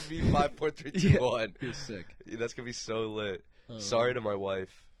 5 are gonna be 5, 4, 3, 2, 1. You're sick. That's gonna be so lit. Sorry to my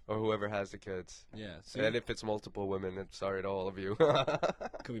wife or whoever has the kids. Yeah. And if it's multiple women, I'm sorry to all of you.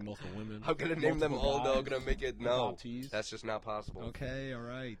 Could be multiple women. I'm gonna name them Multiple all though. I'm guys, gonna make it no. adoptees. That's just not possible. Okay. All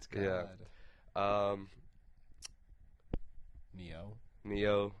right. Yeah. God.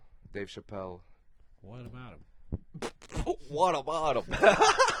 Neo. Dave Chappelle. What about him? What about him?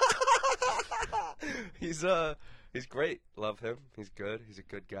 He's great. Love him. He's good. He's a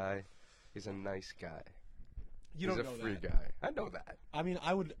good guy. He's a nice guy. You He's don't a know free that. guy. I know that. I mean,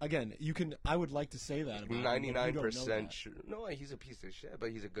 I would again. You can. I would like to say that. About him, but you don't know 99% that. sure. No, he's a piece of shit, but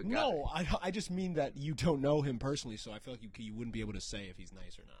he's a good guy. No, I just mean that you don't know him personally, so I feel like you wouldn't be able to say if he's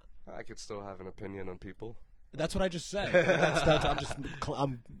nice or not. I could still have an opinion on people. That's what I just said.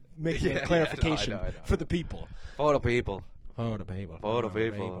 I'm making Yeah, a clarification I know. for the people. For the people. For the people. For the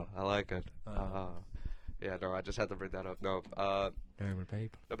people. I like it. Yeah, no, I just had to bring that up. No, no,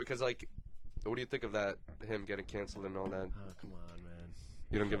 because like, what do you think of that? Him getting canceled and all that? Oh, come on, man.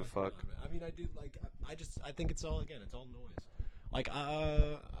 You don't give a fuck. I mean, I do like. I think it's all it's all noise. Like,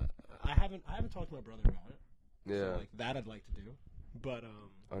 I haven't talked to my brother about it. Yeah. So, like that, I'd like to do, but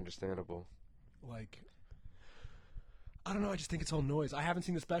Understandable. like, I don't know. I just think it's all noise. I haven't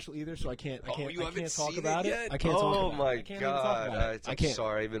seen the special either, so I can't. I can't. You I haven't can't talk seen about it. yet? I can't talk about it. Oh my I can't even talk god! about it. I I'm can't.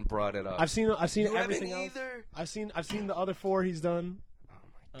 sorry, I even brought it up. I've seen You everything haven't else. either? I've seen the other 4 he's done.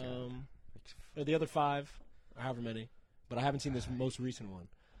 Oh my god! Or the other 5, or however many. But I haven't seen this most recent one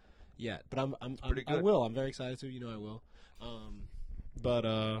yet. But pretty I good. will. I'm very excited to. You know I will.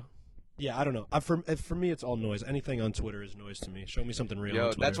 Yeah, I don't know. For me, it's all noise. Anything on Twitter is noise to me. Show me something real. Yo, on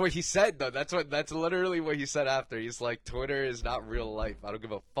Twitter. that's what he said though. That's literally what he said after. He's like, Twitter is not real life. I don't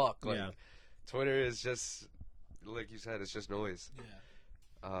give a fuck. Like, Yeah. Twitter is just, like you said, it's just noise.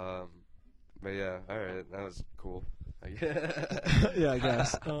 Yeah. But yeah, all right, that was cool. Yeah, I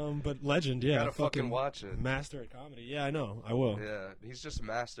guess. But legend, yeah. Gotta fucking watch it. Master at comedy. Yeah, I know. I will. Yeah, he's just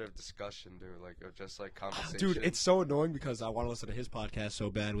master of discussion, dude. Like, of just like conversation. Dude, it's so annoying because I want to listen to his podcast so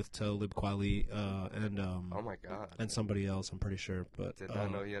bad with Talib Kweli and oh my god. and somebody else. I'm pretty sure, but Did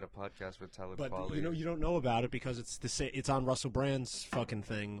not know he had a podcast with Talib But Kweli. you don't know about it because it's on Russell Brand's fucking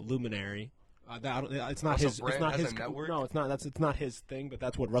thing, Luminary. It's not Russell his. Brand It's not has his. a network? No, it's not. It's not his thing. But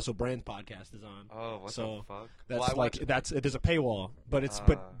that's what Russell Brand's podcast is on. Oh, what So, the fuck? That's Well, I like watch- there's a paywall, but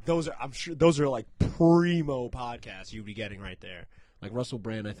those are I'm sure those are like primo podcasts you'd be getting right there. Like Russell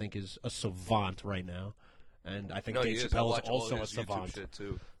Brand, I think is a savant right now, and I think No, he Dave is. I Chappelle watch is all also a his YouTube savant. shit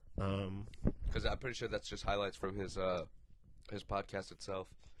too. Because I'm pretty sure that's just highlights from his podcast itself,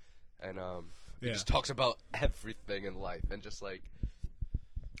 and he Yeah. just talks about everything in life and just like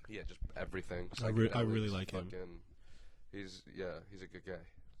just everything. I really like him. He's a good guy.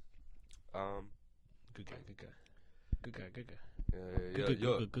 Good guy.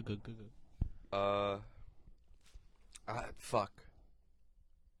 Fuck.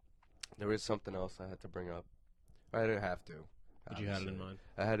 There is something else I had to bring up. I didn't have to. But you had it in mind.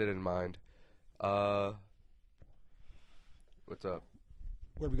 I had it in mind. What's up?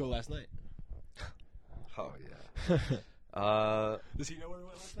 Where'd we go last night? Oh yeah. Does he know where we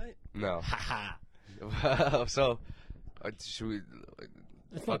went last night? No. Haha. So, should we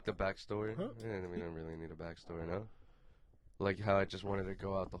fuck the backstory? Huh? Yeah, we don't really need a backstory, no? Like how I just wanted to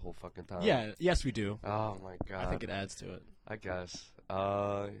go out the whole fucking time. Yeah. Yes, we do. Oh my god. I think it adds to it. I guess.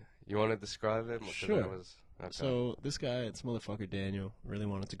 You want to describe it? 'Cause Sure. I was, okay. So this guy, it's motherfucker Daniel, really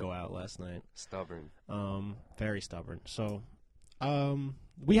wanted to go out last night. Stubborn. Very stubborn. So,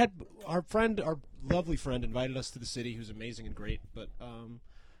 we had our lovely friend, invited us to the city, who's amazing and great. But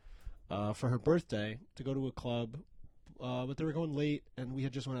for her birthday, to go to a club, but they were going late, and we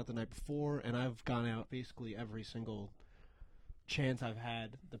had just went out the night before, and I've gone out basically every single chance I've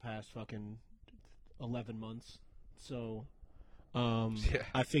had the past fucking 11 months. So. Yeah.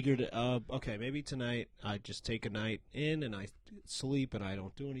 I figured, okay, maybe tonight I just take a night in and I sleep and I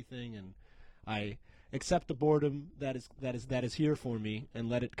don't do anything and I accept the boredom that is here for me and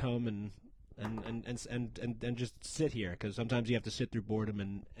let it come and just sit here, because sometimes you have to sit through boredom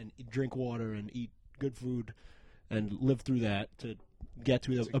and drink water and eat good food and live through that to get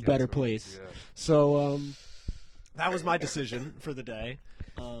to a better place. Yeah. So that was my decision for the day.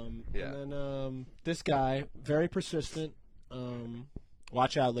 Yeah. And then this guy, very persistent.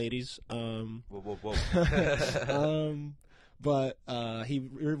 Watch out, ladies. Whoa. But he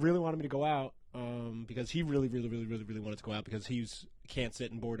really wanted me to go out, because he really wanted to go out because can't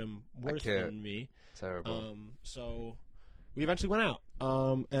sit in boredom worse than me. Terrible. So we eventually went out.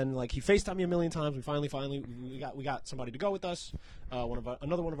 And like he FaceTimed me a million times. We finally we got somebody to go with us.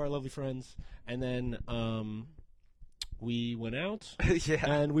 Another one of our lovely friends, and then we went out. Yeah.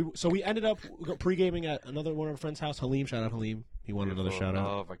 And we ended up pre-gaming at another one of our friends' house. Halim, shout out Halim. He wanted another shout out.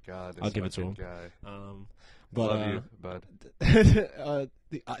 Oh my God, I'll give it to him. Guy. But Love you, bud.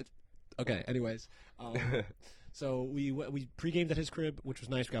 Okay. Anyways, so we pre-gamed at his crib, which was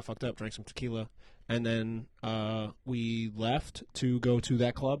nice. We got fucked up, drank some tequila, and then we left to go to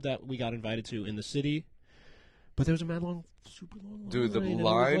that club that we got invited to in the city. But there was a super long line. Dude, the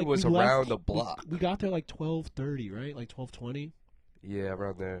line was around the block. We got there like 12:30, right? Like 12:20. Yeah,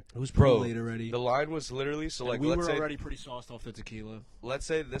 around there. It was pretty late already. The line was literally we were already pretty sauced off the tequila. Let's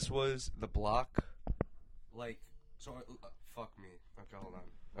say this was the block. Like, so fuck me.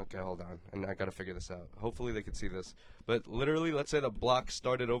 Okay, hold on. And I gotta figure this out. Hopefully they can see this. But literally, let's say the block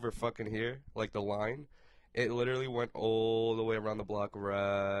started over fucking here, like the line. It literally went all the way around the block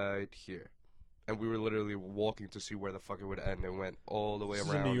right here. And we were literally walking to see where the fuck it would end. It went all the way this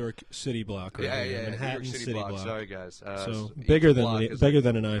around. Is a New York City block. Right? Yeah, Manhattan New York City block. Sorry, guys. So each bigger block is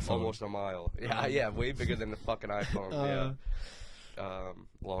than an iPhone. almost a mile. Yeah, way bigger than the fucking iPhone.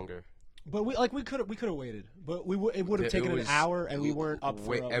 Longer. But we could have waited, but it would have taken an hour, and we weren't up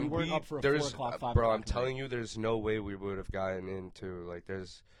for a 4 o'clock, 5 Bro, o'clock. I'm telling you, there's no way we would have gotten into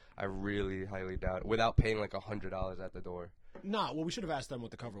I really highly doubt it, without paying like $100 at the door. Nah, well, we should have asked them what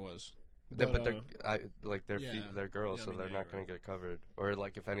the cover was. But they're girls, yeah, so they're not gonna get covered. Or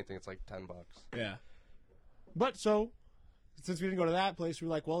like if anything, it's like $10. Yeah. But so, since we didn't go to that place, we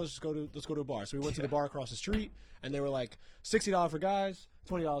were like, well, let's go to a bar. So we went to the bar across the street, and they were like $60 for guys,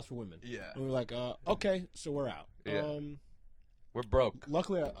 $20 for women. Yeah. And we were like, okay, so we're out. Yeah. We're broke.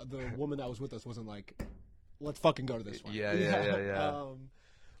 Luckily, the woman that was with us wasn't like, let's fucking go to this one. Yeah.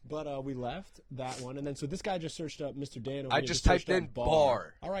 But we left that one, and then so this guy just searched up Mr. Dan. I just typed in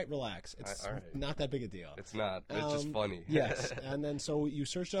bar. All right, relax. It's all right. not that big a deal. It's not. It's just funny. Yes, and then so you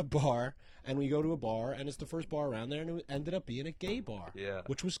searched up bar, and we go to a bar, and it's the first bar around there, and it ended up being a gay bar. Yeah.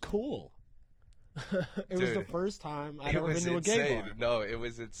 Which was cool. It was the first time I'd ever been to a gay bar. No, it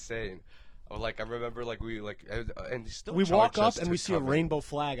was insane. Like I remember, and still we walk up and we see a rainbow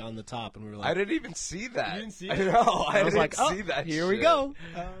flag on the top, and we were like, I didn't even see that. You didn't see it? No, I was didn't like, see that. Here shit. we go.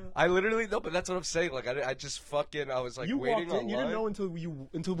 I literally but that's what I'm saying. Like I just fucking I was like you waiting walked in. online. You didn't know until you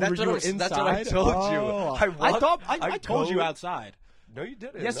That's were inside. That's what I told you. Oh. I told you outside. No, you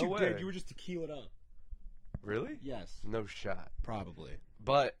didn't. Yes, no you way. did. You were just tequilaed up. Really? Yes. No shot. Probably.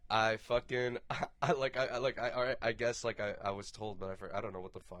 But I fucking I guess I was told, but I don't know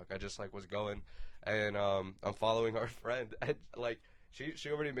what the fuck. I just was going, and I'm following our friend, and she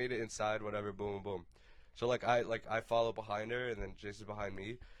already made it inside, whatever, boom boom. So I follow behind her, and then Jason's behind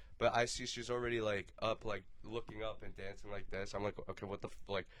me, but I see she's already up, looking up and dancing like this. I'm like, okay, what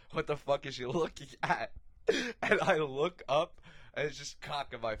the fuck is she looking at? And I look up. And it's just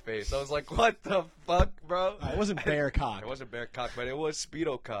cock in my face. I was like, what the fuck, bro? It wasn't bear cock. It wasn't bear cock, but it was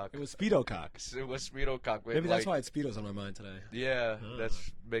Speedo cock. It was Speedo cock. It was Speedo cock. Maybe that's why it's Speedos on my mind today. Yeah, that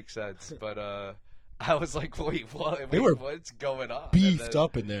makes sense. But I was like, wait, They were what's going on? Beefed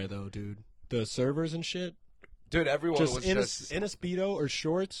up in there, though, dude. The servers and shit. Dude, everyone was in a Speedo or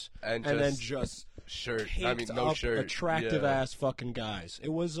shorts, and then just shirt. No shirt. Attractive ass fucking guys.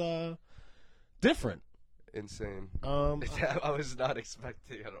 It was different. Insane. I was not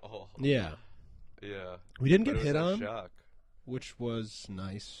expecting at all. Yeah. Yeah. We didn't get hit on, shock. which was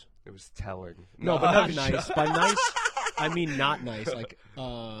nice. It was telling. No, but not nice. By nice, I mean not nice.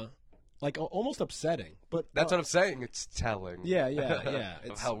 Almost upsetting. But that's what I'm saying. It's telling. Yeah.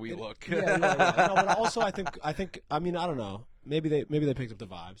 Of how we look. Yeah. No, but also I think. I don't know. Maybe they picked up the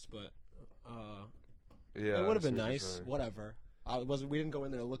vibes, but yeah, it would have been nice. Whatever. We didn't go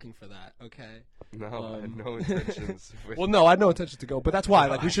in there looking for that. Okay. No, I had no intentions. Well, no, I had no intention to go, but that's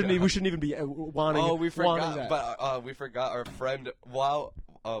why. We shouldn't even be wanting. Oh, we forgot. That. But we forgot our friend while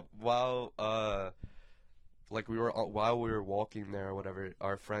we were walking there or whatever.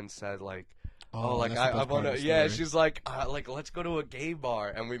 Our friend said I want to. Yeah, she's like let's go to a gay bar,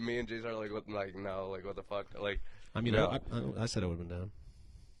 and me and Jason are what the fuck, I said I would have been down.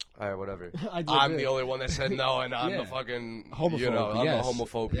 All right, whatever. I'm the only one that said no, and I'm the fucking homophobe. I'm the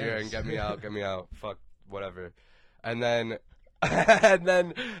homophobe here, and get me out. Fuck, whatever. And then,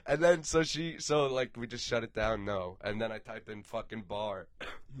 so we just shut it down. No, and then I typed in fucking bar.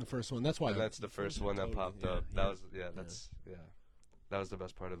 The first one. That's why. That's the first one that popped up. That was that was the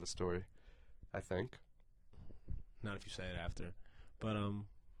best part of the story, I think. Not if you say it after, but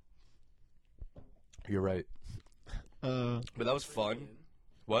You're right. But that was fun.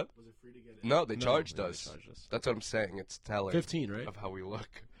 What? Was it free to get in? No, they No, charged they us. charged us. That's what I'm saying. It's telling 15, right? of how we look.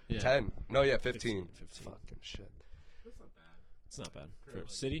 Yeah. 10. No, yeah, 15. 15. Fucking shit. That's not bad. It's not bad for Like,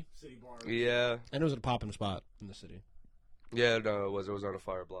 city, City bar. Yeah. and it was at a poppin' spot in the city. Yeah, no, it was. It was on a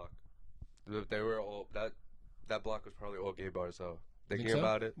fire block. They were all that block was probably all gay bars though. Think Thinking so?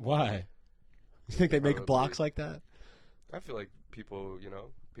 about it, Why? You think they make Probably. blocks like that? I feel like people,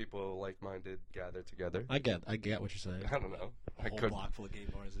 people like-minded gather together. I get what you're saying. I don't know. A whole block full of gay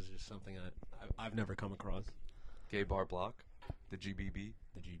bars is just something I've never come across. Gay bar block, the GBB,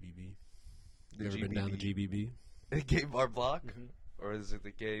 The GBB. the You ever been down the GBB? The gay bar block, Mhm. or is it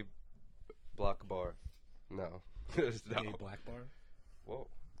the gay block bar? No, no. Gay black bar. Whoa,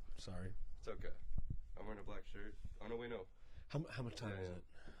 Sorry. it's okay. I'm wearing a black shirt. Oh no, wait, no. How much time Yeah, is yeah. it?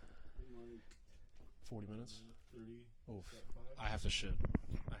 Like 40 minutes. 30. Oof. 5. I have to shit.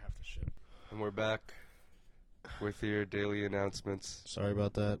 And we're back with your daily announcements. Sorry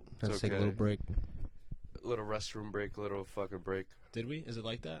about that. Had It's to take a okay. little break. Little restroom break, little fucking break. Did we? Is it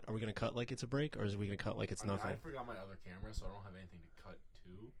like that? Are we gonna cut like it's a break, or is we gonna cut like it's I mean, nothing? I forgot my other camera, so I don't have anything to cut to.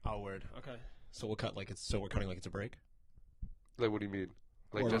 Oh, word. Okay. So we'll cut like it's. So we're cutting like it's a break. Like, what do you mean?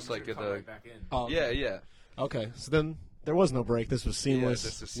 Like, Or- just I'm like gonna in cut the. right back in. Oh. Yeah, yeah. Okay. So then there was no break. This was seamless.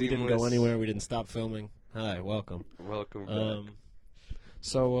 this is We didn't go seamless. anywhere. We didn't stop filming. Hi, welcome. Welcome back.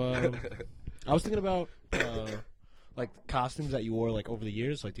 So I was thinking about like costumes that you wore like over the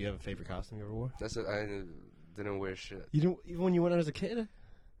years. Like, do you have a favorite costume you ever wore? That's it. I didn't wear shit. You didn't even when you went out as a kid.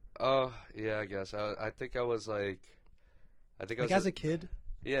 Oh, yeah, I guess. I think I was like. I think I Like was. as a kid,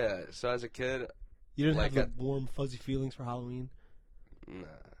 Yeah, so as a kid, you didn't like have the warm, fuzzy feelings for Halloween. nah.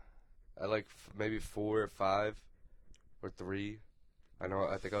 I like maybe 4 or 5 or 3.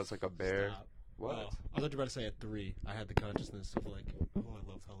 I think I was like a bear. Stop. What? Oh, I thought you were about to say at 3. I had the consciousness of like, oh, I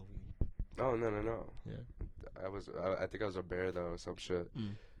love Halloween. Oh, no. Yeah. I think I was a bear though, or some shit.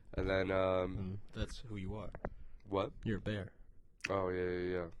 Mm. And then That's who you are. what? You're a bear. Oh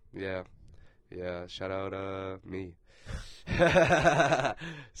yeah. Shout out me.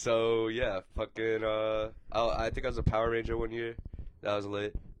 So yeah, fucking I think I was a Power Ranger one year. That was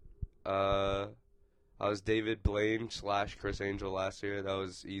lit. I was David Blaine / Chris Angel last year. That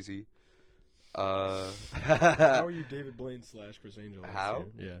was easy. How are you, David Blaine / Chris Angel? How?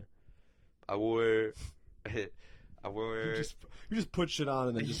 Yeah. I wore. You just put shit on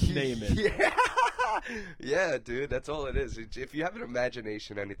and then just name it. Yeah. Yeah, dude. That's all it is. If you have an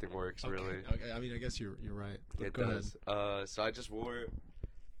imagination, anything works. Okay, Really. Okay. I mean, I guess you're right. But It go does. So I just wore,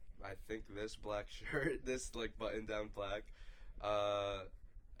 I think, this black shirt, this like button down black,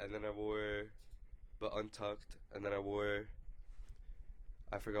 and then I wore, but untucked, and then I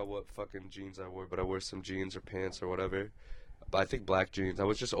forgot what fucking jeans I wore, but I wore some jeans or pants or whatever, but I think black jeans. I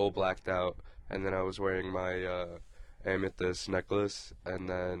was just all blacked out, and then I was wearing my amethyst necklace, and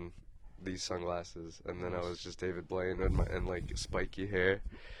then these sunglasses, and then I was just David Blaine and like spiky hair.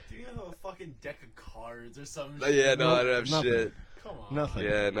 Do you have a fucking deck of cards or something? Yeah, no, I don't have Nothing. shit. Come on. Nothing.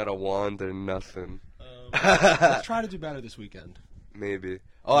 Yeah, not a wand or nothing. Let's try to do better this weekend. Maybe.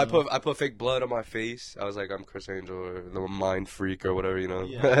 Oh, I put fake blood on my face. I was like, I'm Chris Angel or the Mind Freak or whatever, you know.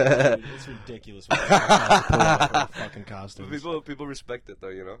 Yeah, dude, it's ridiculous. What you guys put out for fucking costumes. People respect it though,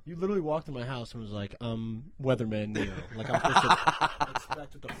 you know. You literally walked in my house and was like, Weatherman Neo. Like, I'm supposed to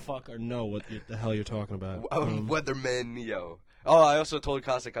expect what the fuck or know what the hell you're talking about. Weatherman Neo. Oh, I also told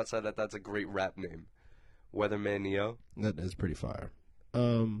Cossack outside that that's a great rap name. Weatherman Neo. That is pretty fire. I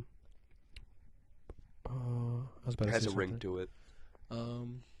was about to It has say a ring something. to it.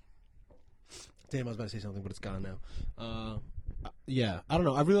 Damn, I was about to say something, but it's gone now. Yeah, I don't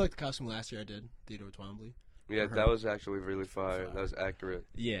know. I really liked the costume last year. I did Theodore Twombly. Yeah, that was actually really fire. That was accurate.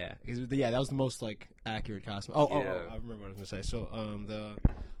 Yeah, that was the most like accurate costume. Oh, Yeah. I remember what I was gonna say. So, I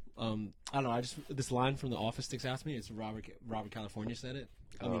don't know. This line from The Office sticks out to me. It's Robert California said it.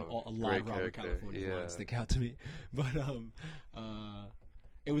 I mean, Oh, a lot great of Robert character. California Yeah. lines stick out to me. But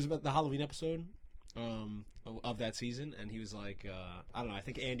it was about the Halloween episode of that season, and he was like, I don't know. I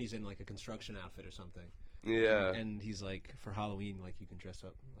think Andy's in like a construction outfit or something. Yeah. And he's like, for Halloween, like you can dress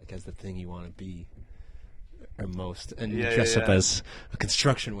up like as the thing you want to be, or most, and you Yeah, dress yeah, up yeah. as a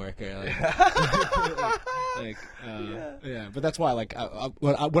construction worker. Like, yeah. But that's why, like,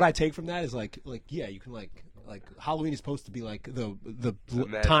 what I take from that is like, yeah, you can like Halloween is supposed to be like the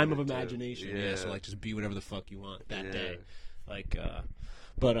time of Imaginative. imagination. Yeah. So Yeah. like, just be whatever the fuck you want that Yeah. day. Like,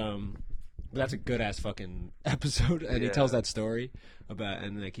 but that's a good ass fucking episode, and he Yeah. tells that story about,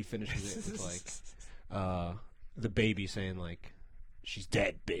 and like he finishes it with like, the baby saying like, "She's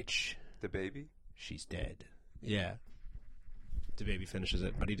dead, bitch. The baby? She's dead." Yeah. DaBaby finishes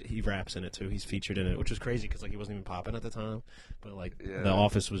it, but he raps in it too. He's featured in it, which is crazy because like he wasn't even popping at the time, but like Yeah. The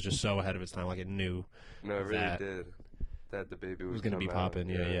Office was just so ahead of its time. Like it knew No, it really that did. That DaBaby was gonna be come out. popping.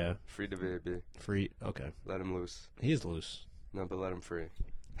 Yeah. Free DaBaby. Free. Okay, Let him loose. he is loose. No, but let him free.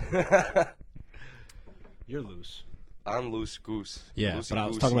 You're loose. I'm loose goose. Yeah, Loosey but I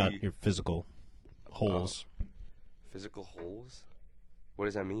was talking about goosey. your physical holes. Physical holes? What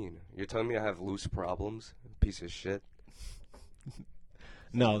does that mean? You're telling me I have loose problems? Piece of shit.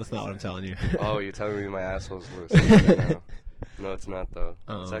 No, that's not what I'm telling you. Oh, you're telling me my asshole's loose. No, it's not though.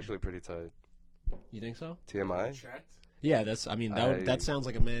 It's actually pretty tight. You think so? TMI? Checked. Yeah, that's. I mean, that sounds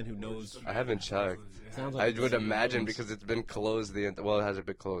like a man who knows. I haven't checked. Sounds I like would he imagine knows. because it's been closed well, it hasn't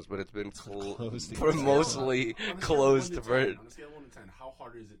been closed, but it's been closed for the- mostly closed for. On a scale of 1 to 10, how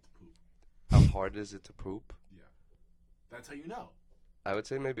hard is it to poop? How hard is it to poop? Yeah. That's how you know. I would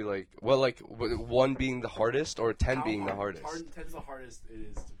say maybe like 1 being the hardest or 10 How being the hard- hardest. 10's the hardest it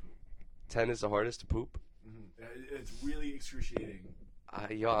is to poop. 10 is the hardest to poop. It's really excruciating.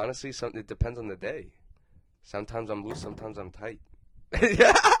 Honestly, it depends on the day. Sometimes I'm loose, sometimes I'm tight.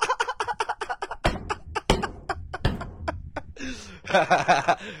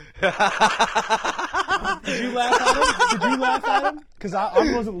 Did you laugh at him? Did you laugh at him? Because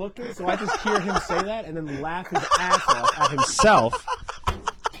I wasn't looking, so I just hear him say that and then laugh his ass off at himself.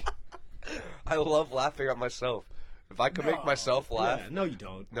 I love laughing at myself. If I could make myself laugh, Yeah, no, you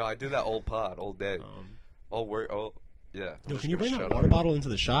don't. no, I do that all day, all work, yeah. Yo, can you bring that water bottle into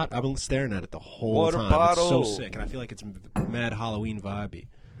the shot? I've been staring at it the whole Water time. bottle. It's so sick, and I feel like it's mad Halloween vibey.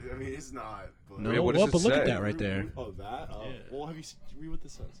 I mean, it's not. But No, Wait, what does it but look at say? that right there. Oh, that? Yeah. Well, have you read what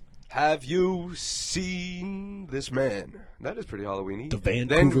this says? Have you seen this man? That is pretty Halloweeny. The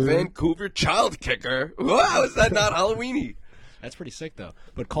Vancouver- Vancouver child kicker. Wow, is that not Halloweeny? That's pretty sick, though.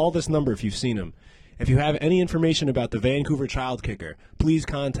 But call this number if you've seen him. If you have any information about the Vancouver child kicker, please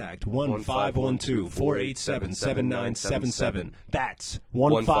contact 1-512-487-7977. That's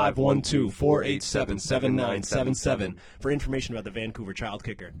 1-512-487-7977 for information about the Vancouver child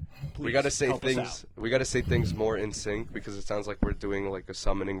kicker. Please We gotta say help us things. out. We gotta say things more in sync because it sounds like we're doing like a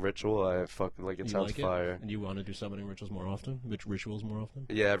summoning ritual. It You sounds like it? fire. And you want to do summoning rituals more often? Rituals more often?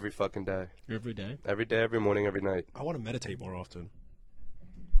 Yeah, every fucking day, Every day? every day, every morning, every night. I want to meditate more often.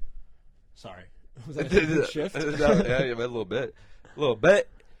 Sorry. Was that a big shift? Yeah, a little bit, little bit.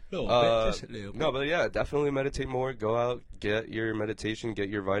 Little bit, just a little bit. No, but yeah, definitely meditate more. Go out, get your meditation, get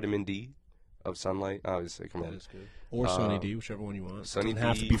your vitamin D of sunlight. Obviously, come That on. is good. Or Sunny D, whichever one you want. Sunny Doesn't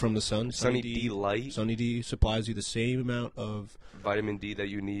have D- to be from the sun. Sunny D light, Sunny D supplies you the same amount of, vitamin D that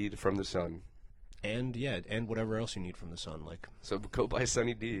you need from the sun. and whatever else you need from the sun. Like, So go buy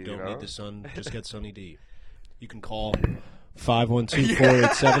Sunny D. You don't know? need the sun, just get Sunny D. You can call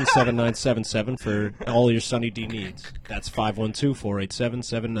 512-487-7977 for all your Sunny D needs. That's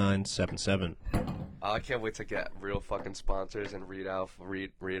 512-487-7977. I can't wait to get real fucking sponsors and read out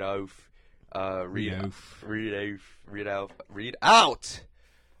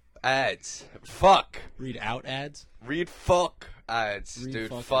ads. Fuck. Read out ads. Read fuck ads, Read dude.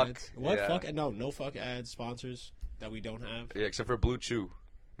 fuck Fuck. ads. What? Yeah. Fuck? No fuck ads sponsors that we don't have. Yeah, except for Blue Chew,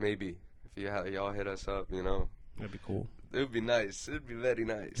 maybe. If y'all hit us up, you know, That'd be cool. it would be nice. It'd be very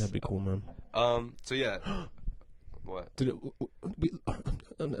nice. That'd be cool, man. So yeah. What? Did it,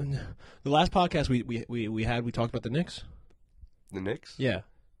 the last podcast we talked about the Knicks. The Knicks? Yeah.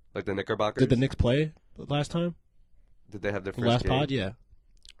 Like the Knickerbockers? Did the Knicks play last time? Did they have their The first last game? pod? Yeah.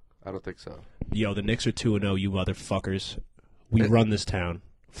 I don't think so. Yo, the Knicks are 2-0, you motherfuckers. We run this town.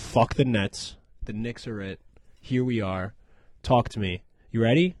 Fuck the Nets. The Knicks are it. Here we are. Talk to me. You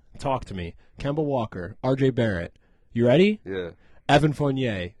ready? Talk to me. Kemba Walker, RJ Barrett. You ready? Yeah. Evan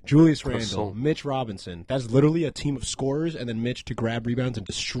Fournier, Julius Randle, Croissant. Mitch Robinson. That's literally a team of scorers, and then Mitch to grab rebounds and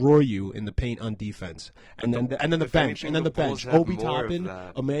destroy you in the paint on defense. And then the if bench, anything, and then the the bench. Bulls have Obi more of Toppin,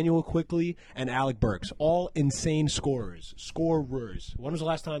 that. Emmanuel Quickly, and Alec Burks. All insane scorers. Scorers. When was the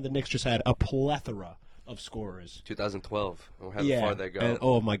last time the Knicks just had a plethora of scorers? 2012. How far they go. And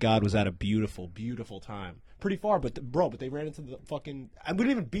oh my God, was that a beautiful, beautiful time. Pretty far, but but they ran into the fucking. And we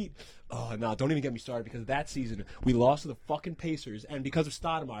didn't even beat. Oh no! Don't even get me started because that season we lost to the fucking Pacers, and because of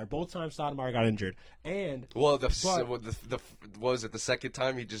Stoudemire, both times Stoudemire got injured, and Well, But- what was it the second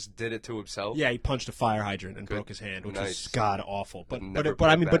time he just did it to himself? yeah, he punched a fire hydrant and broke his hand, which was Nice. god awful. But Never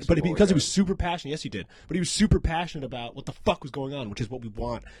but I mean, play but basketball because he again. was super passionate, yes, he did. But he was super passionate about what the fuck was going on, which is what we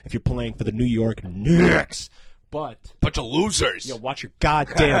want if you're playing for the New York Knicks. But Bunch of losers. yo, watch your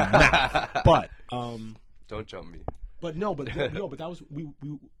goddamn mouth. But Don't jump me. But that was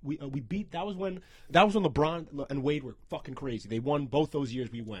we beat. That was when LeBron and Wade were fucking crazy. They won both those years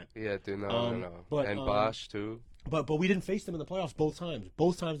we went. Yeah, dude, no. But, and Bosch too. But we didn't face them in the playoffs both times.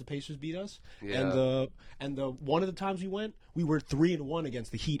 Both times the Pacers beat us. Yeah. And the one of the times we went, we were 3-1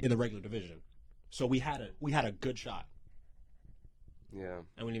 against the Heat in the regular division. So we had a good shot. Yeah.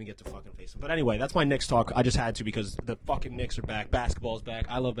 And we didn't even get to fucking face them. But anyway, that's my Knicks talk. I just had to because the fucking Knicks are back. Basketball's back.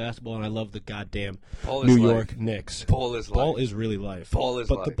 I love basketball and I love the goddamn New York Knicks. Ball is life. Ball is really life. Ball is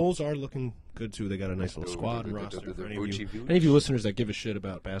but life. the Bulls are looking good too. They got a nice little squad and roster. For any Gucci of you listeners that give a shit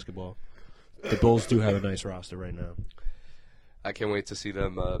about basketball, the Bulls do have a nice roster right now. I can't wait to see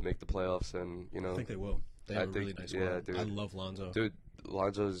them make the playoffs, and I think they will. They have a really nice squad. Yeah, dude. I love Lonzo. Dude,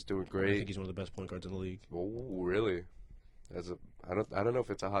 Lonzo is doing I great. think he's one of the best point guards in the league. Oh, really? I don't know if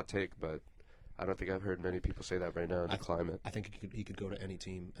it's a hot take, but I don't think I've heard many people say that right now in the climate. I think he could go to any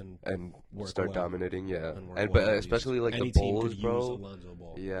team and work start well. dominating, yeah. And but especially like any the team Bulls, could bro. Use a Lonzo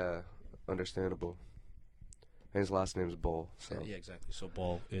ball. Yeah, understandable. And his last name's Ball. So Yeah, exactly. So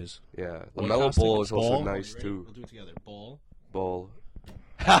Ball is. yeah, What LaMelo costume? Ball is also Ball? nice Ready? too. We'll do it together. Ball. Ball.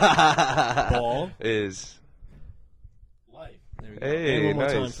 Ball. Is Life. There we go. Hey, and one more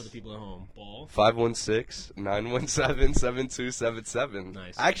time nice. for the people at home. Ball. 516-917-7277.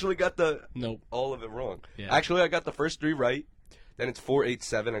 Nice. I actually got Nope. all of it wrong. Yeah. Actually, I got the first 3 right. Then it's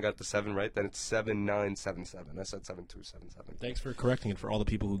 487. I got the 7 right. Then it's 7977. I said 7277. Thanks for correcting it for all the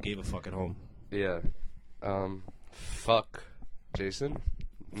people who gave a fuck at home. Yeah. Fuck Jason.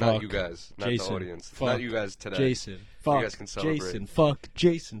 Not Fuck you guys. Not Jason. the audience. Fuck Not you guys today. Jason. Fuck guys can celebrate. Jason. Fuck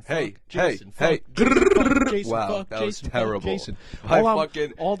Jason. Fuck Hey, Jason. hey, fuck hey. Jason, fuck Jason, Wow, fuck that was Jason, terrible. Fuck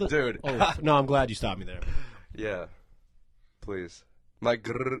Jason. Dude. No, I'm glad you stopped me there. Yeah. Please. My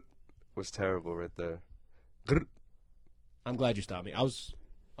grrr was terrible right there. Grrr. I'm glad you stopped me. I was.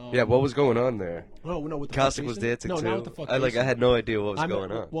 Yeah, what was going on there? No, with the Cossack fuck was Jason? dancing no, too. not with the fuck I Jason. had no idea what was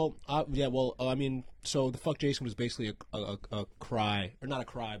going on. Well, I mean, so the fuck Jason was basically a cry, or not a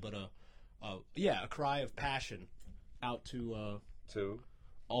cry, but a cry of passion out to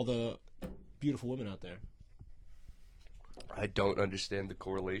all the beautiful women out there. I don't understand the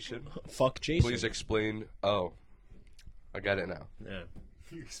correlation. Fuck Jason. Please explain. Oh, I got it now. Yeah.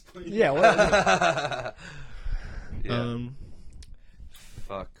 You explain. Yeah. Well, Yeah.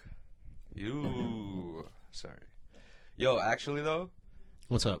 Fuck you. Sorry. Yo, actually though,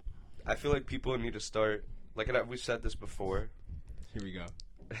 what's up? I feel like people need to start. Like we've said this before. Here we go.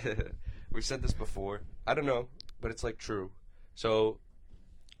 We've said this before. I don't know, but it's like true. So,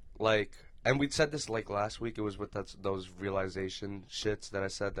 like, and we said this like last week. It was with those realization shits that I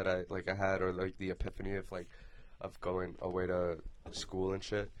said that I had, or like the epiphany of going away to school and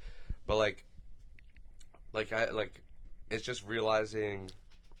shit. But it's just realizing,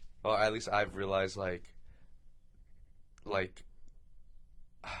 or at least I've realized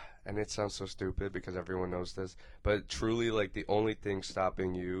and it sounds so stupid because everyone knows this, but truly, like, the only thing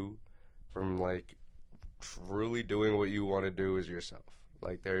stopping you from, like, truly doing what you want to do is yourself.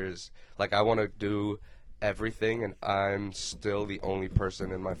 Like, I want to do everything, and I'm still the only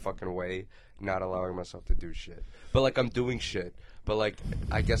person in my fucking way not allowing myself to do shit. But, like, I'm doing shit. But, like,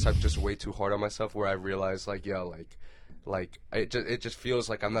 I guess I'm just way too hard on myself where I realize, like, yo, it just feels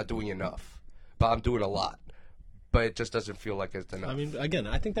like I'm not doing enough. But I'm doing a lot. But it just doesn't feel like it's enough. I mean, again,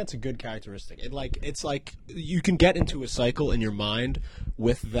 I think that's a good characteristic. It's like you can get into a cycle in your mind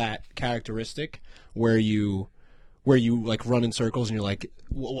with that characteristic where you like run in circles and you're like,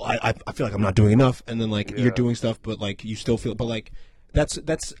 well, I feel like I'm not doing enough, and then you're doing stuff, but like you still feel, but like that's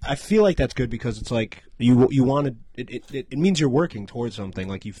I feel like that's good because it's like you want to. It means you're working towards something.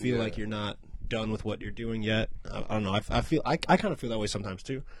 Like you feel like you're not done with what you're doing yet. I don't know. I feel I kind of feel that way sometimes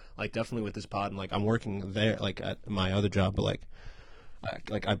too. Like definitely with this pod, and like I'm working there, like at my other job, but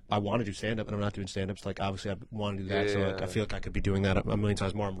I want to do stand up, and I'm not doing stand ups. Like obviously I want to do that, so like I feel like I could be doing that a million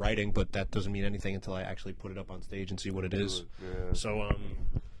times more. I'm writing, but that doesn't mean anything until I actually put it up on stage and see what it is. Yeah. So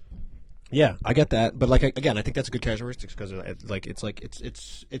yeah, I get that, but like again, I think that's a good characteristic because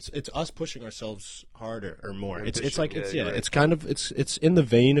it's us pushing ourselves harder or more. It's right. it's kind of it's in the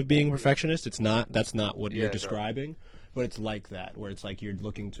vein of being a perfectionist. That's not what you're describing, but it's like that where it's like you're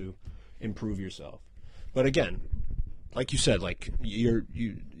looking to improve yourself. But again, like you said, like you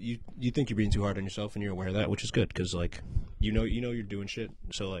think you're being too hard on yourself and you're aware of that, which is good because like you know you're doing shit.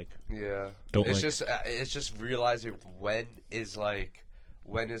 So like it's just realizing when is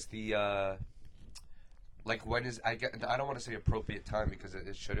the I don't want to say appropriate time because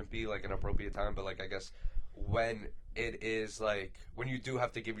it shouldn't be like an appropriate time, but like I guess when it is like when you do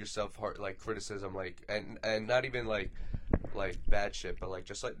have to give yourself hard like criticism, like and not even like like bad shit, but like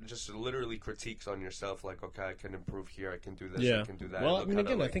just literally critiques on yourself. Like, okay, I can improve here. I can do this. I can do that. Well, Look I mean, how to,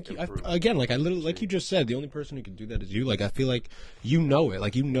 again, I like, think improve. again, like I literally, like you just said, the only person who can do that is you. Like I feel like you know it.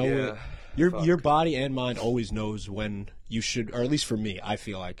 Like you know it. Your body and mind always knows when you should, or at least for me, I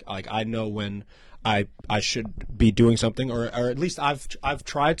feel like I know when I should be doing something, or at least I've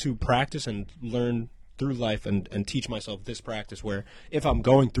tried to practice and learn through life and teach myself this practice where if I'm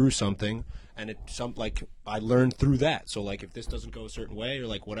going through something and I learn through that. So like if this doesn't go a certain way or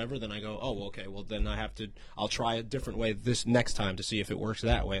like whatever, then I go, oh, okay, well then I'll try a different way this next time to see if it works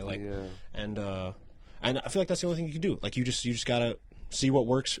that way. Like, and I feel like that's the only thing you can do. Like you just gotta see what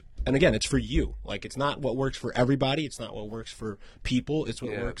works. And again, it's for you. Like it's not what works for everybody. It's not what works for people. It's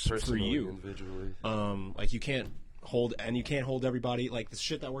what works for you. Individually. Like you can't hold everybody. Like the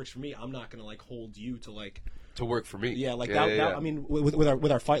shit that works for me, I'm not gonna like hold you to like to work for me. Yeah, like that. I mean,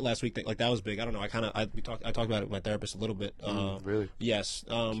 with our fight last week, that was big. I don't know. I talked about it with my therapist a little bit. Really? Yes.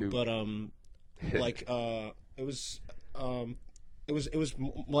 But like it was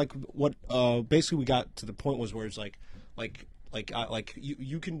like what basically we got to the point was where it's like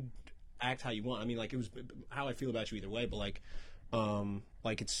you can act how you want. I mean, like it was how I feel about you either way, but like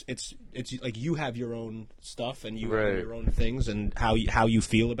it's like you have your own stuff and you have your own things and how you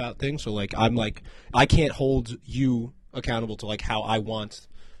feel about things. So like I'm like I can't hold you accountable to like how I want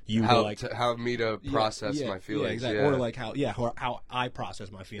you how me to process my feelings. Yeah, exactly. Or like how I process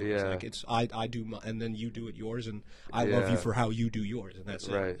my feelings. Yeah. Like it's I do my, and then you do it yours, and I love you for how you do yours, and that's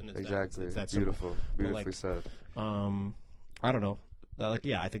right. it. And Exactly. That's beautiful. Beautifully like, said. I don't know.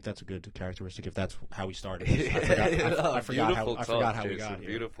 I think that's a good characteristic. If that's how we started, I forgot how we got here.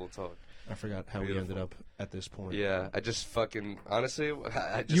 Beautiful talk. I forgot how we ended up at this point. Yeah, I just fucking honestly,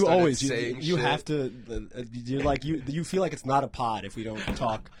 I just you always saying you shit. have to. You're like you feel like it's not a pod if we don't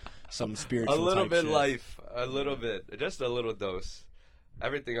talk some spiritual. A little bit shit. life, a little bit, just a little dose.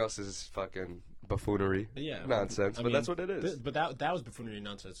 Everything else is fucking buffoonery, nonsense. But that's what it is. But that was buffoonery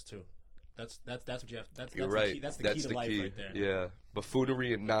nonsense too. That's what you have. That's You're the right. key. That's the key to life right there. Yeah,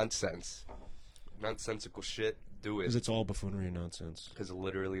 buffoonery and nonsense, nonsensical shit. Do it. Because it's all buffoonery and nonsense. Because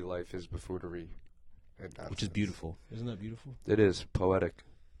literally life is buffoonery and nonsense. Which is beautiful. Isn't that beautiful? It is poetic.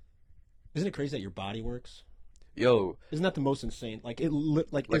 Isn't it crazy that your body works? Yo, isn't that the most insane? Like it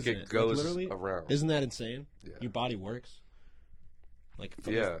goes literally around. Isn't that insane? Yeah. Your body works. Like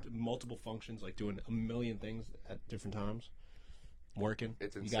multiple functions, like doing a million things at different times. Working.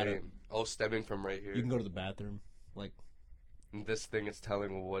 It's insane. All stemming from right here. You can go to the bathroom. Like this thing is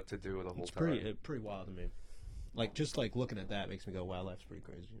telling what to do the whole it's time. It's pretty wild to me. Like just like looking at that makes me go, wow, life's pretty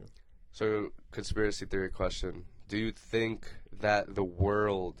crazy. You know? So, conspiracy theory question: do you think that the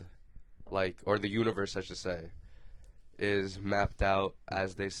world, or the universe, I should say, is mapped out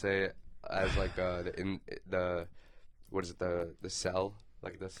as they say, as like the cell,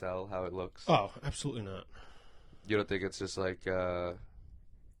 like the cell, how it looks? Oh, absolutely not. You don't think it's just like a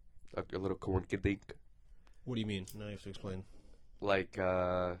little coinkydink? What do you mean? Now you have to explain. Like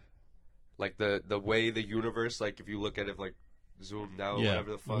the way the universe, like if you look at it like zoomed out,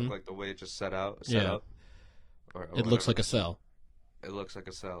 whatever the fuck, like the way it just set up. Or it looks like a cell. It looks like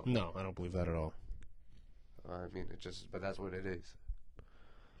a cell. No, I don't believe that at all. I mean, but that's what it is.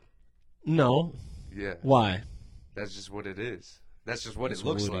 No. Yeah. Why? That's just what it is. That's just what it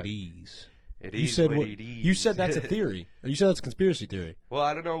looks like. It is. It is what it is. You said that's a theory. Or you said that's a conspiracy theory. Well,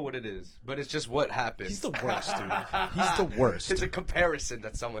 I don't know what it is, but it's just what happened. He's the worst, dude. He's the worst. It's a comparison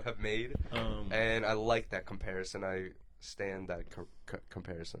that someone have made, and I like that comparison. I stand that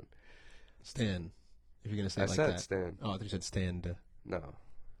comparison. Stan. If you're going to say it like that. I that. said Stan. Oh, I thought you said stand. No.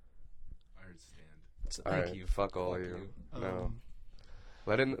 I heard stand. Thank you. Fuck all you. No.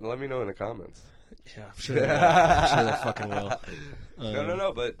 Let me know in the comments. Yeah, I'm sure. I'm sure they fucking will.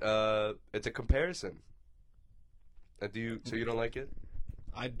 No. But it's a comparison. So you don't like it?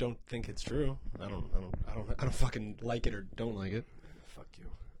 I don't think it's true. I don't fucking like it or don't like it. Fuck you.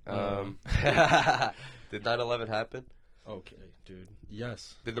 Did 9/11 happen? Okay, dude.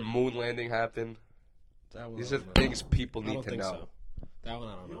 Yes. Did the moon landing happen? These are know. things people need I don't to think know. So. That one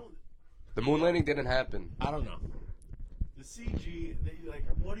I don't know. The moon landing didn't happen. I don't know. The CG,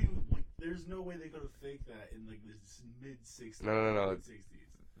 what do you there's no way they're gonna fake that in like the mid-60s. No. Mid-60s.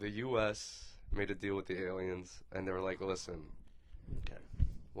 The U.S. made a deal with the aliens, and they were like, "Listen, okay,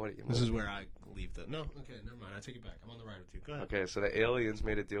 what? This is where I leave the. No, okay, never mind. I take it back. I'm on the right with you. Go ahead. Okay, so the aliens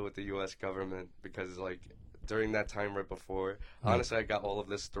made a deal with the U.S. government because, during that time right before, honestly, I got all of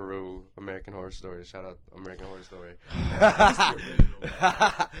this through American Horror Story. Shout out American Horror Story.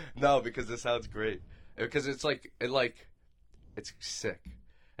 No, because it sounds great. Because it's sick.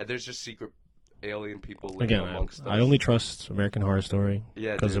 And there's just secret alien people living Again, amongst us. I only trust American Horror Story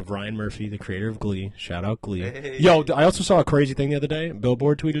Yeah, because dude. of Ryan Murphy, the creator of Glee. Shout out Glee. Hey. Yo, I also saw a crazy thing the other day.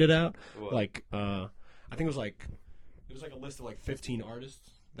 Billboard tweeted it out. What? Like, I think it was like a list of like 15 artists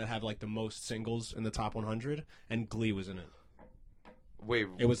that have like the most singles in the top 100, and Glee was in it. Wait,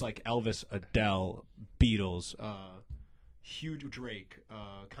 It was like Elvis, Adele, Beatles, Hugh Drake,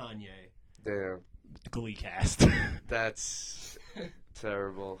 Kanye, damn, Glee cast. that's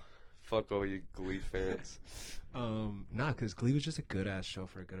terrible. Fuck all you Glee fans. Nah, because Glee was just a good ass show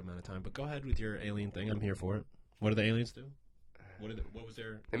for a good amount of time. But go ahead with your alien thing. I'm here for it. What do the aliens do? What was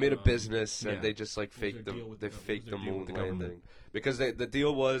their? They made a business and yeah. they just like What was faked their the deal with they the- what faked was the their deal moon with the government? landing because the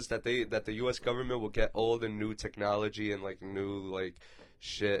deal was that the U.S. government will get all the new technology and like new like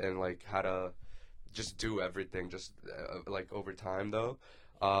shit and like how to just do everything just like over time though,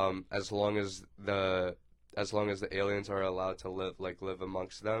 as long as the aliens are allowed to live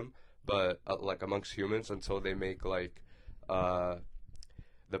amongst them, but like amongst humans until they make like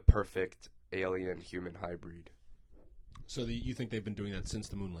the perfect alien human hybrid. So you think they've been doing that since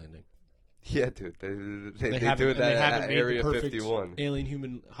the moon landing? Yeah, dude. They haven't- do and that they haven't at made the Area perfect 51. Alien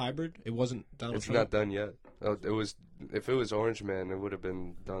human hybrid. It wasn't Donald It's Trump. not done yet. Oh, it was. If it was Orange Man, it would have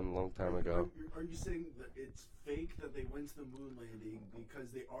been done a long time ago. Are you saying that it's fake that they went to the moon landing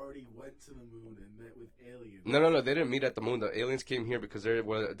because they already went to the moon and met with aliens? No. They didn't meet at the moon. The aliens came here because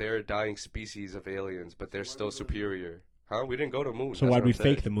they're a dying species of aliens, but they're still superior. Huh? We didn't go to the moon. So That's why'd what we I'm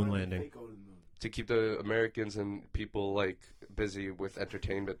saying. fake the moon Why did landing? they go to the moon? To keep the Americans and people like busy with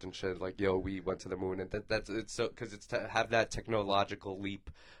entertainment and shit. Like, yo, we went to the moon, and that's it's so because it's to have that technological leap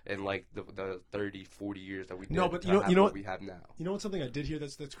in like the 30, 40 years that we did. No, but to you know have what- we have now. You know what? Something I did hear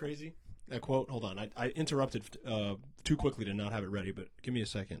that's crazy. That quote. Hold on. I interrupted too quickly to not have it ready. But give me a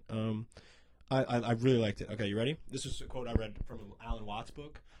second. I really liked it. Okay, you ready? This is a quote I read from an Alan Watts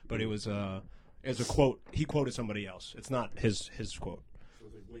book, but it was a quote. He quoted somebody else. It's not his quote. So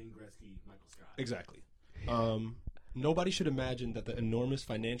it's like Wayne Gretzky, Michael Scott. Exactly. Nobody should imagine that the enormous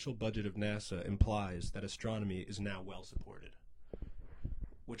financial budget of NASA implies that astronomy is now well supported,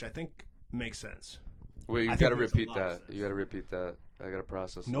 which I think makes sense. Wait, you I gotta think makes a repeat lot of that. sense. You gotta repeat that. I gotta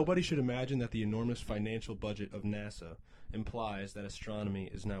process. that. Nobody should imagine that the enormous financial budget of NASA implies that astronomy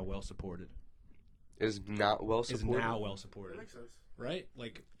is now well supported. Is not well Is supported. now well That supported, makes sense. right?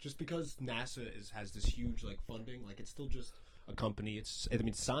 Like just because NASA has this huge like funding, like it's still just a company. It's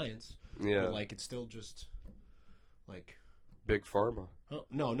science. Yeah, But, like it's still just like. big pharma. Oh,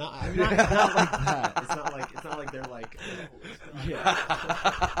 no, not like that. It's not like they're like.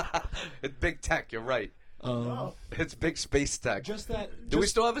 Yeah. It's big tech. You're right. Oh, It's big space tech. Just that. Do we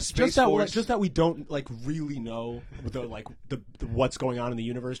still have a space just force? Just that we don't like really know the what's going on in the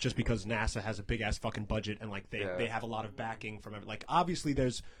universe just because NASA has a big ass fucking budget and like they have a lot of backing from like obviously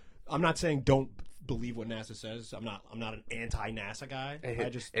there's. I'm not saying don't believe what NASA says. I'm not an anti-NASA guy. I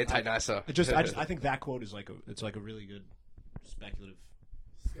just anti-NASA. I think that quote is like a really good speculative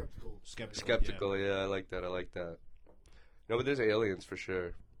skeptical. Skeptical. Yeah, I like that. No, but there's aliens for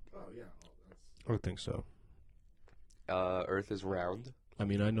sure. oh yeah. I would think so. Earth is round. I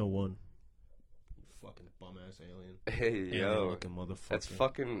mean, I know one. Fucking bum ass alien. Hey, yo. Alien looking motherfucker. That's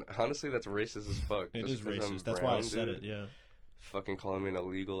fucking. Honestly, that's racist as fuck. It Just is 'cause I'm racist. That's why I brown, said dude. it. Yeah. Fucking calling me an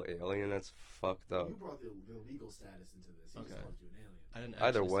illegal alien. That's fucked up. You brought the legal status into this. You Okay. just called you an alien. I didn't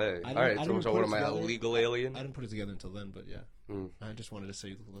Either actually- way. I didn't- All I right. didn't So put what it am I? A together. legal alien? I didn't put it together until then, but yeah. Hmm. I just wanted to say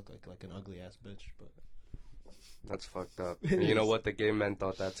you look like an ugly ass bitch, but. That's fucked up. It And you know is. what? The gay men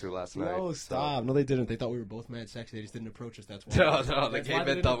thought that too last night. No, so- stop. No, they didn't. They thought we were both mad sexy. They just didn't approach us. That's why. No, the That's gay why they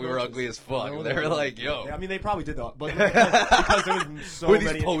men didn't thought we were approach ugly us. as fuck. No, They were didn't. like, yo. I mean, they probably did though, but because there was so Who are these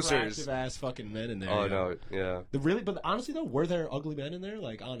many posers? attractive ass fucking men in there. Oh, you know? no. Yeah. But honestly though, were there ugly men in there?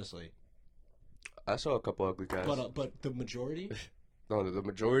 Like honestly, I saw a couple ugly guys. but the majority, No, the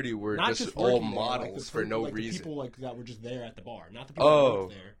majority were not just just all working there, like, models the for no like, reason. The people like that were just there at the bar, not the people Oh. that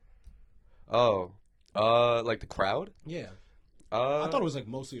worked there. Oh. Like the crowd? Yeah, I I thought it was like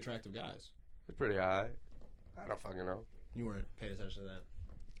mostly attractive guys. It's pretty high. I don't fucking know. You weren't paying attention to that.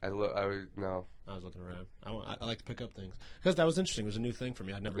 No. I was looking around. I like to pick up things because that was interesting. It was a new thing for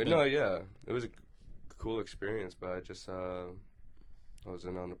me. I'd never been. No, yeah. It was a cool experience, but I just, I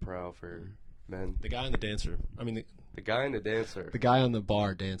wasn't on the prowl for men. The guy and the dancer. I mean, The guy and the dancer. the guy on the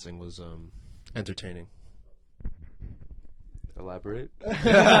bar dancing was entertaining. Elaborate?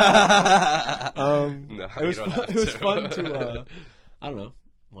 No, No, it was you don't fun, have it was to. fun to I don't know,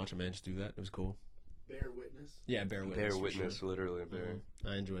 watch a man just do that. It was cool. Bear witness. Yeah, bear witness. Bear for witness, sure. literally. Bear.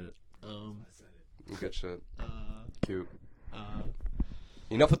 I enjoyed it. I said it. Good shit. Uh, Cute. uh,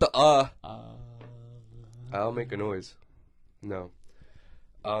 Enough with the I'll make a noise. No.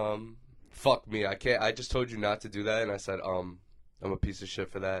 Fuck me. I can't. I just told you not to do that, and I said, I'm a piece of shit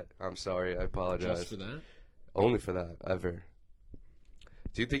for that. I'm sorry. I apologize. Just for that? Only for that, ever.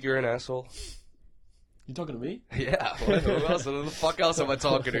 Do you think you're an asshole? You talking to me? Yeah. Who else? Who the fuck else am I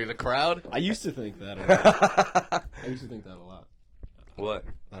talking to? The crowd? I used to think that a lot. I used to think that a lot. What?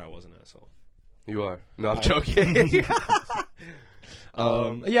 That I was an asshole. You are. No, I'm joking.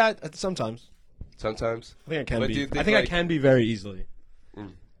 Yeah, sometimes. Sometimes. I think I can But be. do you think, I think I like- can be very easily.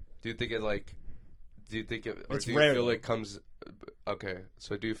 Do you think it like? Do you think it? Or It's do you rare, feel though. it comes? Okay.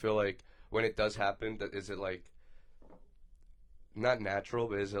 So do you feel like when it does happen, that is it like? Not natural,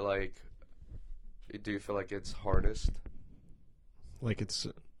 but is it like? Do you feel like it's harnessed? Like it's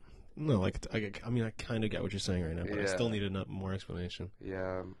no, like I mean, I kind of get what you're saying right now, but I Yeah. still need more explanation.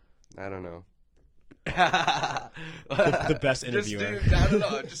 Yeah. I don't know. The best interviewer. Just, dude, I don't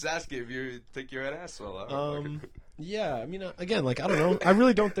know. Just ask you if you think you're an asshole. I don't know. Yeah, I mean, again, like I don't know. I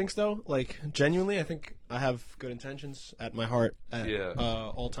really don't think so. Like genuinely, I think I have good intentions at my heart at Yeah.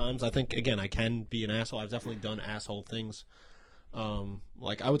 all times. I think again, I can be an asshole. I've definitely done asshole things.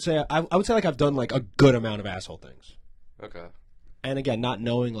 Like I would say like I've done like a good amount of asshole things. Okay. And again, not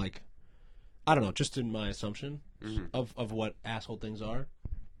knowing like I don't know, just in my assumption Mhm. of what asshole things are.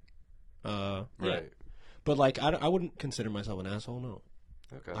 Yeah. Right. But like I wouldn't consider myself an asshole. No,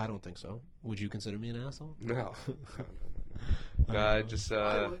 Okay. I don't think so. Would you consider me an asshole? No. No, I just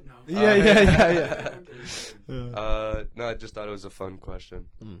I would, no. Yeah. no, I just thought it was a fun question.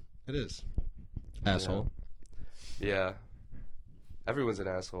 It is. Asshole. Yeah. Everyone's an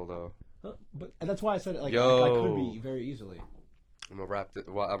asshole though. But and that's why I said it, like Yo. I could be very easily. I'm gonna wrap it.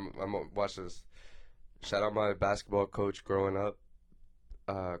 I'm gonna watch this. Shout out my basketball coach growing up,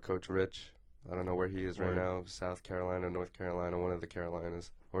 Coach Rich. I don't know where he is right now. South Carolina, North Carolina, one of the Carolinas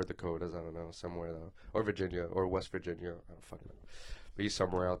or Dakotas. I don't know, somewhere though, or Virginia or West Virginia. I don't fucking know. But he's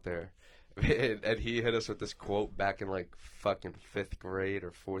somewhere out there. And he hit us with this quote back in like fucking 5th grade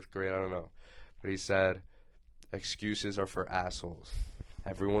or 4th grade. I don't know. But he said, "Excuses are for assholes.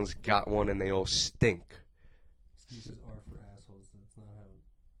 Everyone's got one and they all stink." Excuses are for assholes. That's not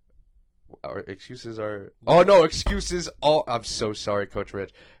how. Or excuses are. Oh no, excuses are. I'm so sorry, Coach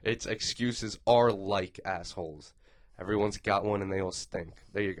Rich. It's excuses are like assholes. Everyone's got one and they all stink.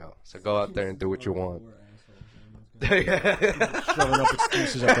 There you go. So go out there and do what you want. Shoving up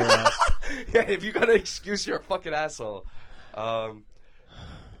excuses up their ass. Yeah, if you got an excuse, you're a fucking asshole.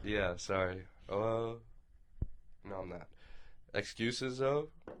 Yeah, sorry. No, I'm not. Excuses though.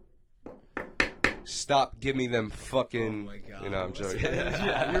 Stop giving me them fucking. Oh my God. You know, I'm joking.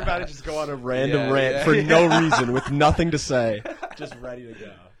 Yeah, you're about to just go on a random Yeah, rant yeah. for no reason with nothing to say. Just ready to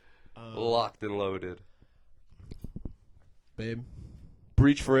go. Locked and loaded. Babe,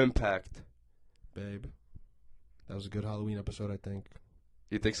 Breach for impact. babe. That was a good Halloween episode, I think.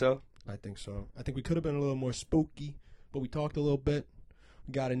 You think so? I think so. I think we could have been a little more spooky, but we talked a little bit.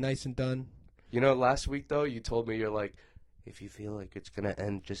 We got it nice and done. You know, last week though, you told me you're like, if you feel like it's gonna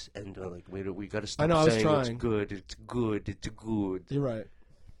end, just end it. Like, wait, we gotta stop I know, I was saying trying. it's good, it's good, it's good. You're right.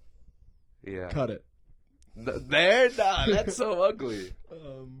 Yeah. Cut it. There, nah, that's so ugly.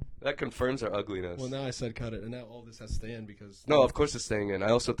 That confirms our ugliness. Well, now I said cut it, and now all this has to end because... No, of course it's staying in. I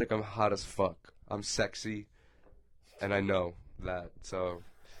also think I'm hot as fuck. I'm sexy, and I know that. So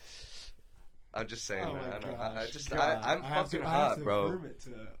I'm just saying, Oh man. my I know. gosh, I'm fucking hot, bro.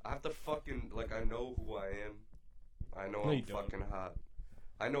 To... I have to fucking like. I know who I am. I know No, I'm you don't. fucking hot.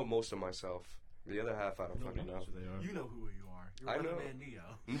 I know most of myself. The other half, I don't Nobody fucking know. knows who they are. You know who you are. You're I know. Weatherman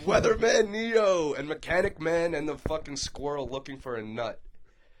Neo. Weatherman Neo and Mechanic Man and the fucking squirrel looking for a nut,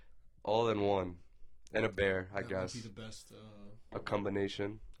 all in one, and a bear, I That guess. might be the best A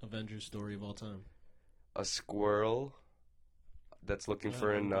combination. Avengers story of all time. A squirrel that's looking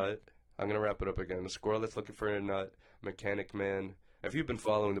for a Yeah. nut. I'm gonna wrap it up again. A squirrel that's looking for a nut. Mechanic Man. If you've been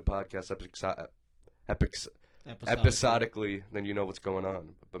following the podcast episodically, then you know what's going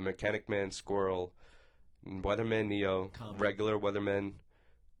on. But Mechanic Man, Squirrel, Weatherman Neo, Common. regular Weatherman,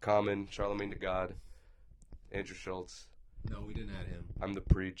 Common, Charlemagne the God, Andrew Schultz. No, we didn't add him. I'm the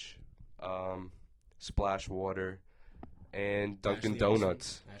Preach, Splash Water, and Dunkin' Ashley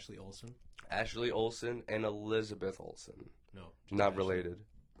Donuts. Olsen. Ashley Olsen. Ashley Olsen and Elizabeth Olsen. No. just Not Ashley. related.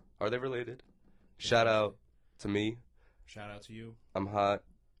 Are they related? Shout out to me. Shout out to you. I'm hot.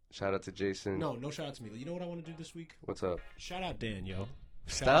 Shout out to Jason. No shout out to me. You know what I want to do this week? What's up? Shout out Dan, yo.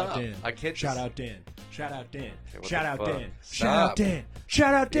 Shout Stop. out Dan. I can't Shout just- out Dan. Shout out Dan. what Shout the out fuck? Dan. Stop. Shout out Dan.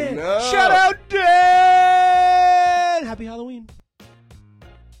 Shout out Dan. No. Shout out Dan.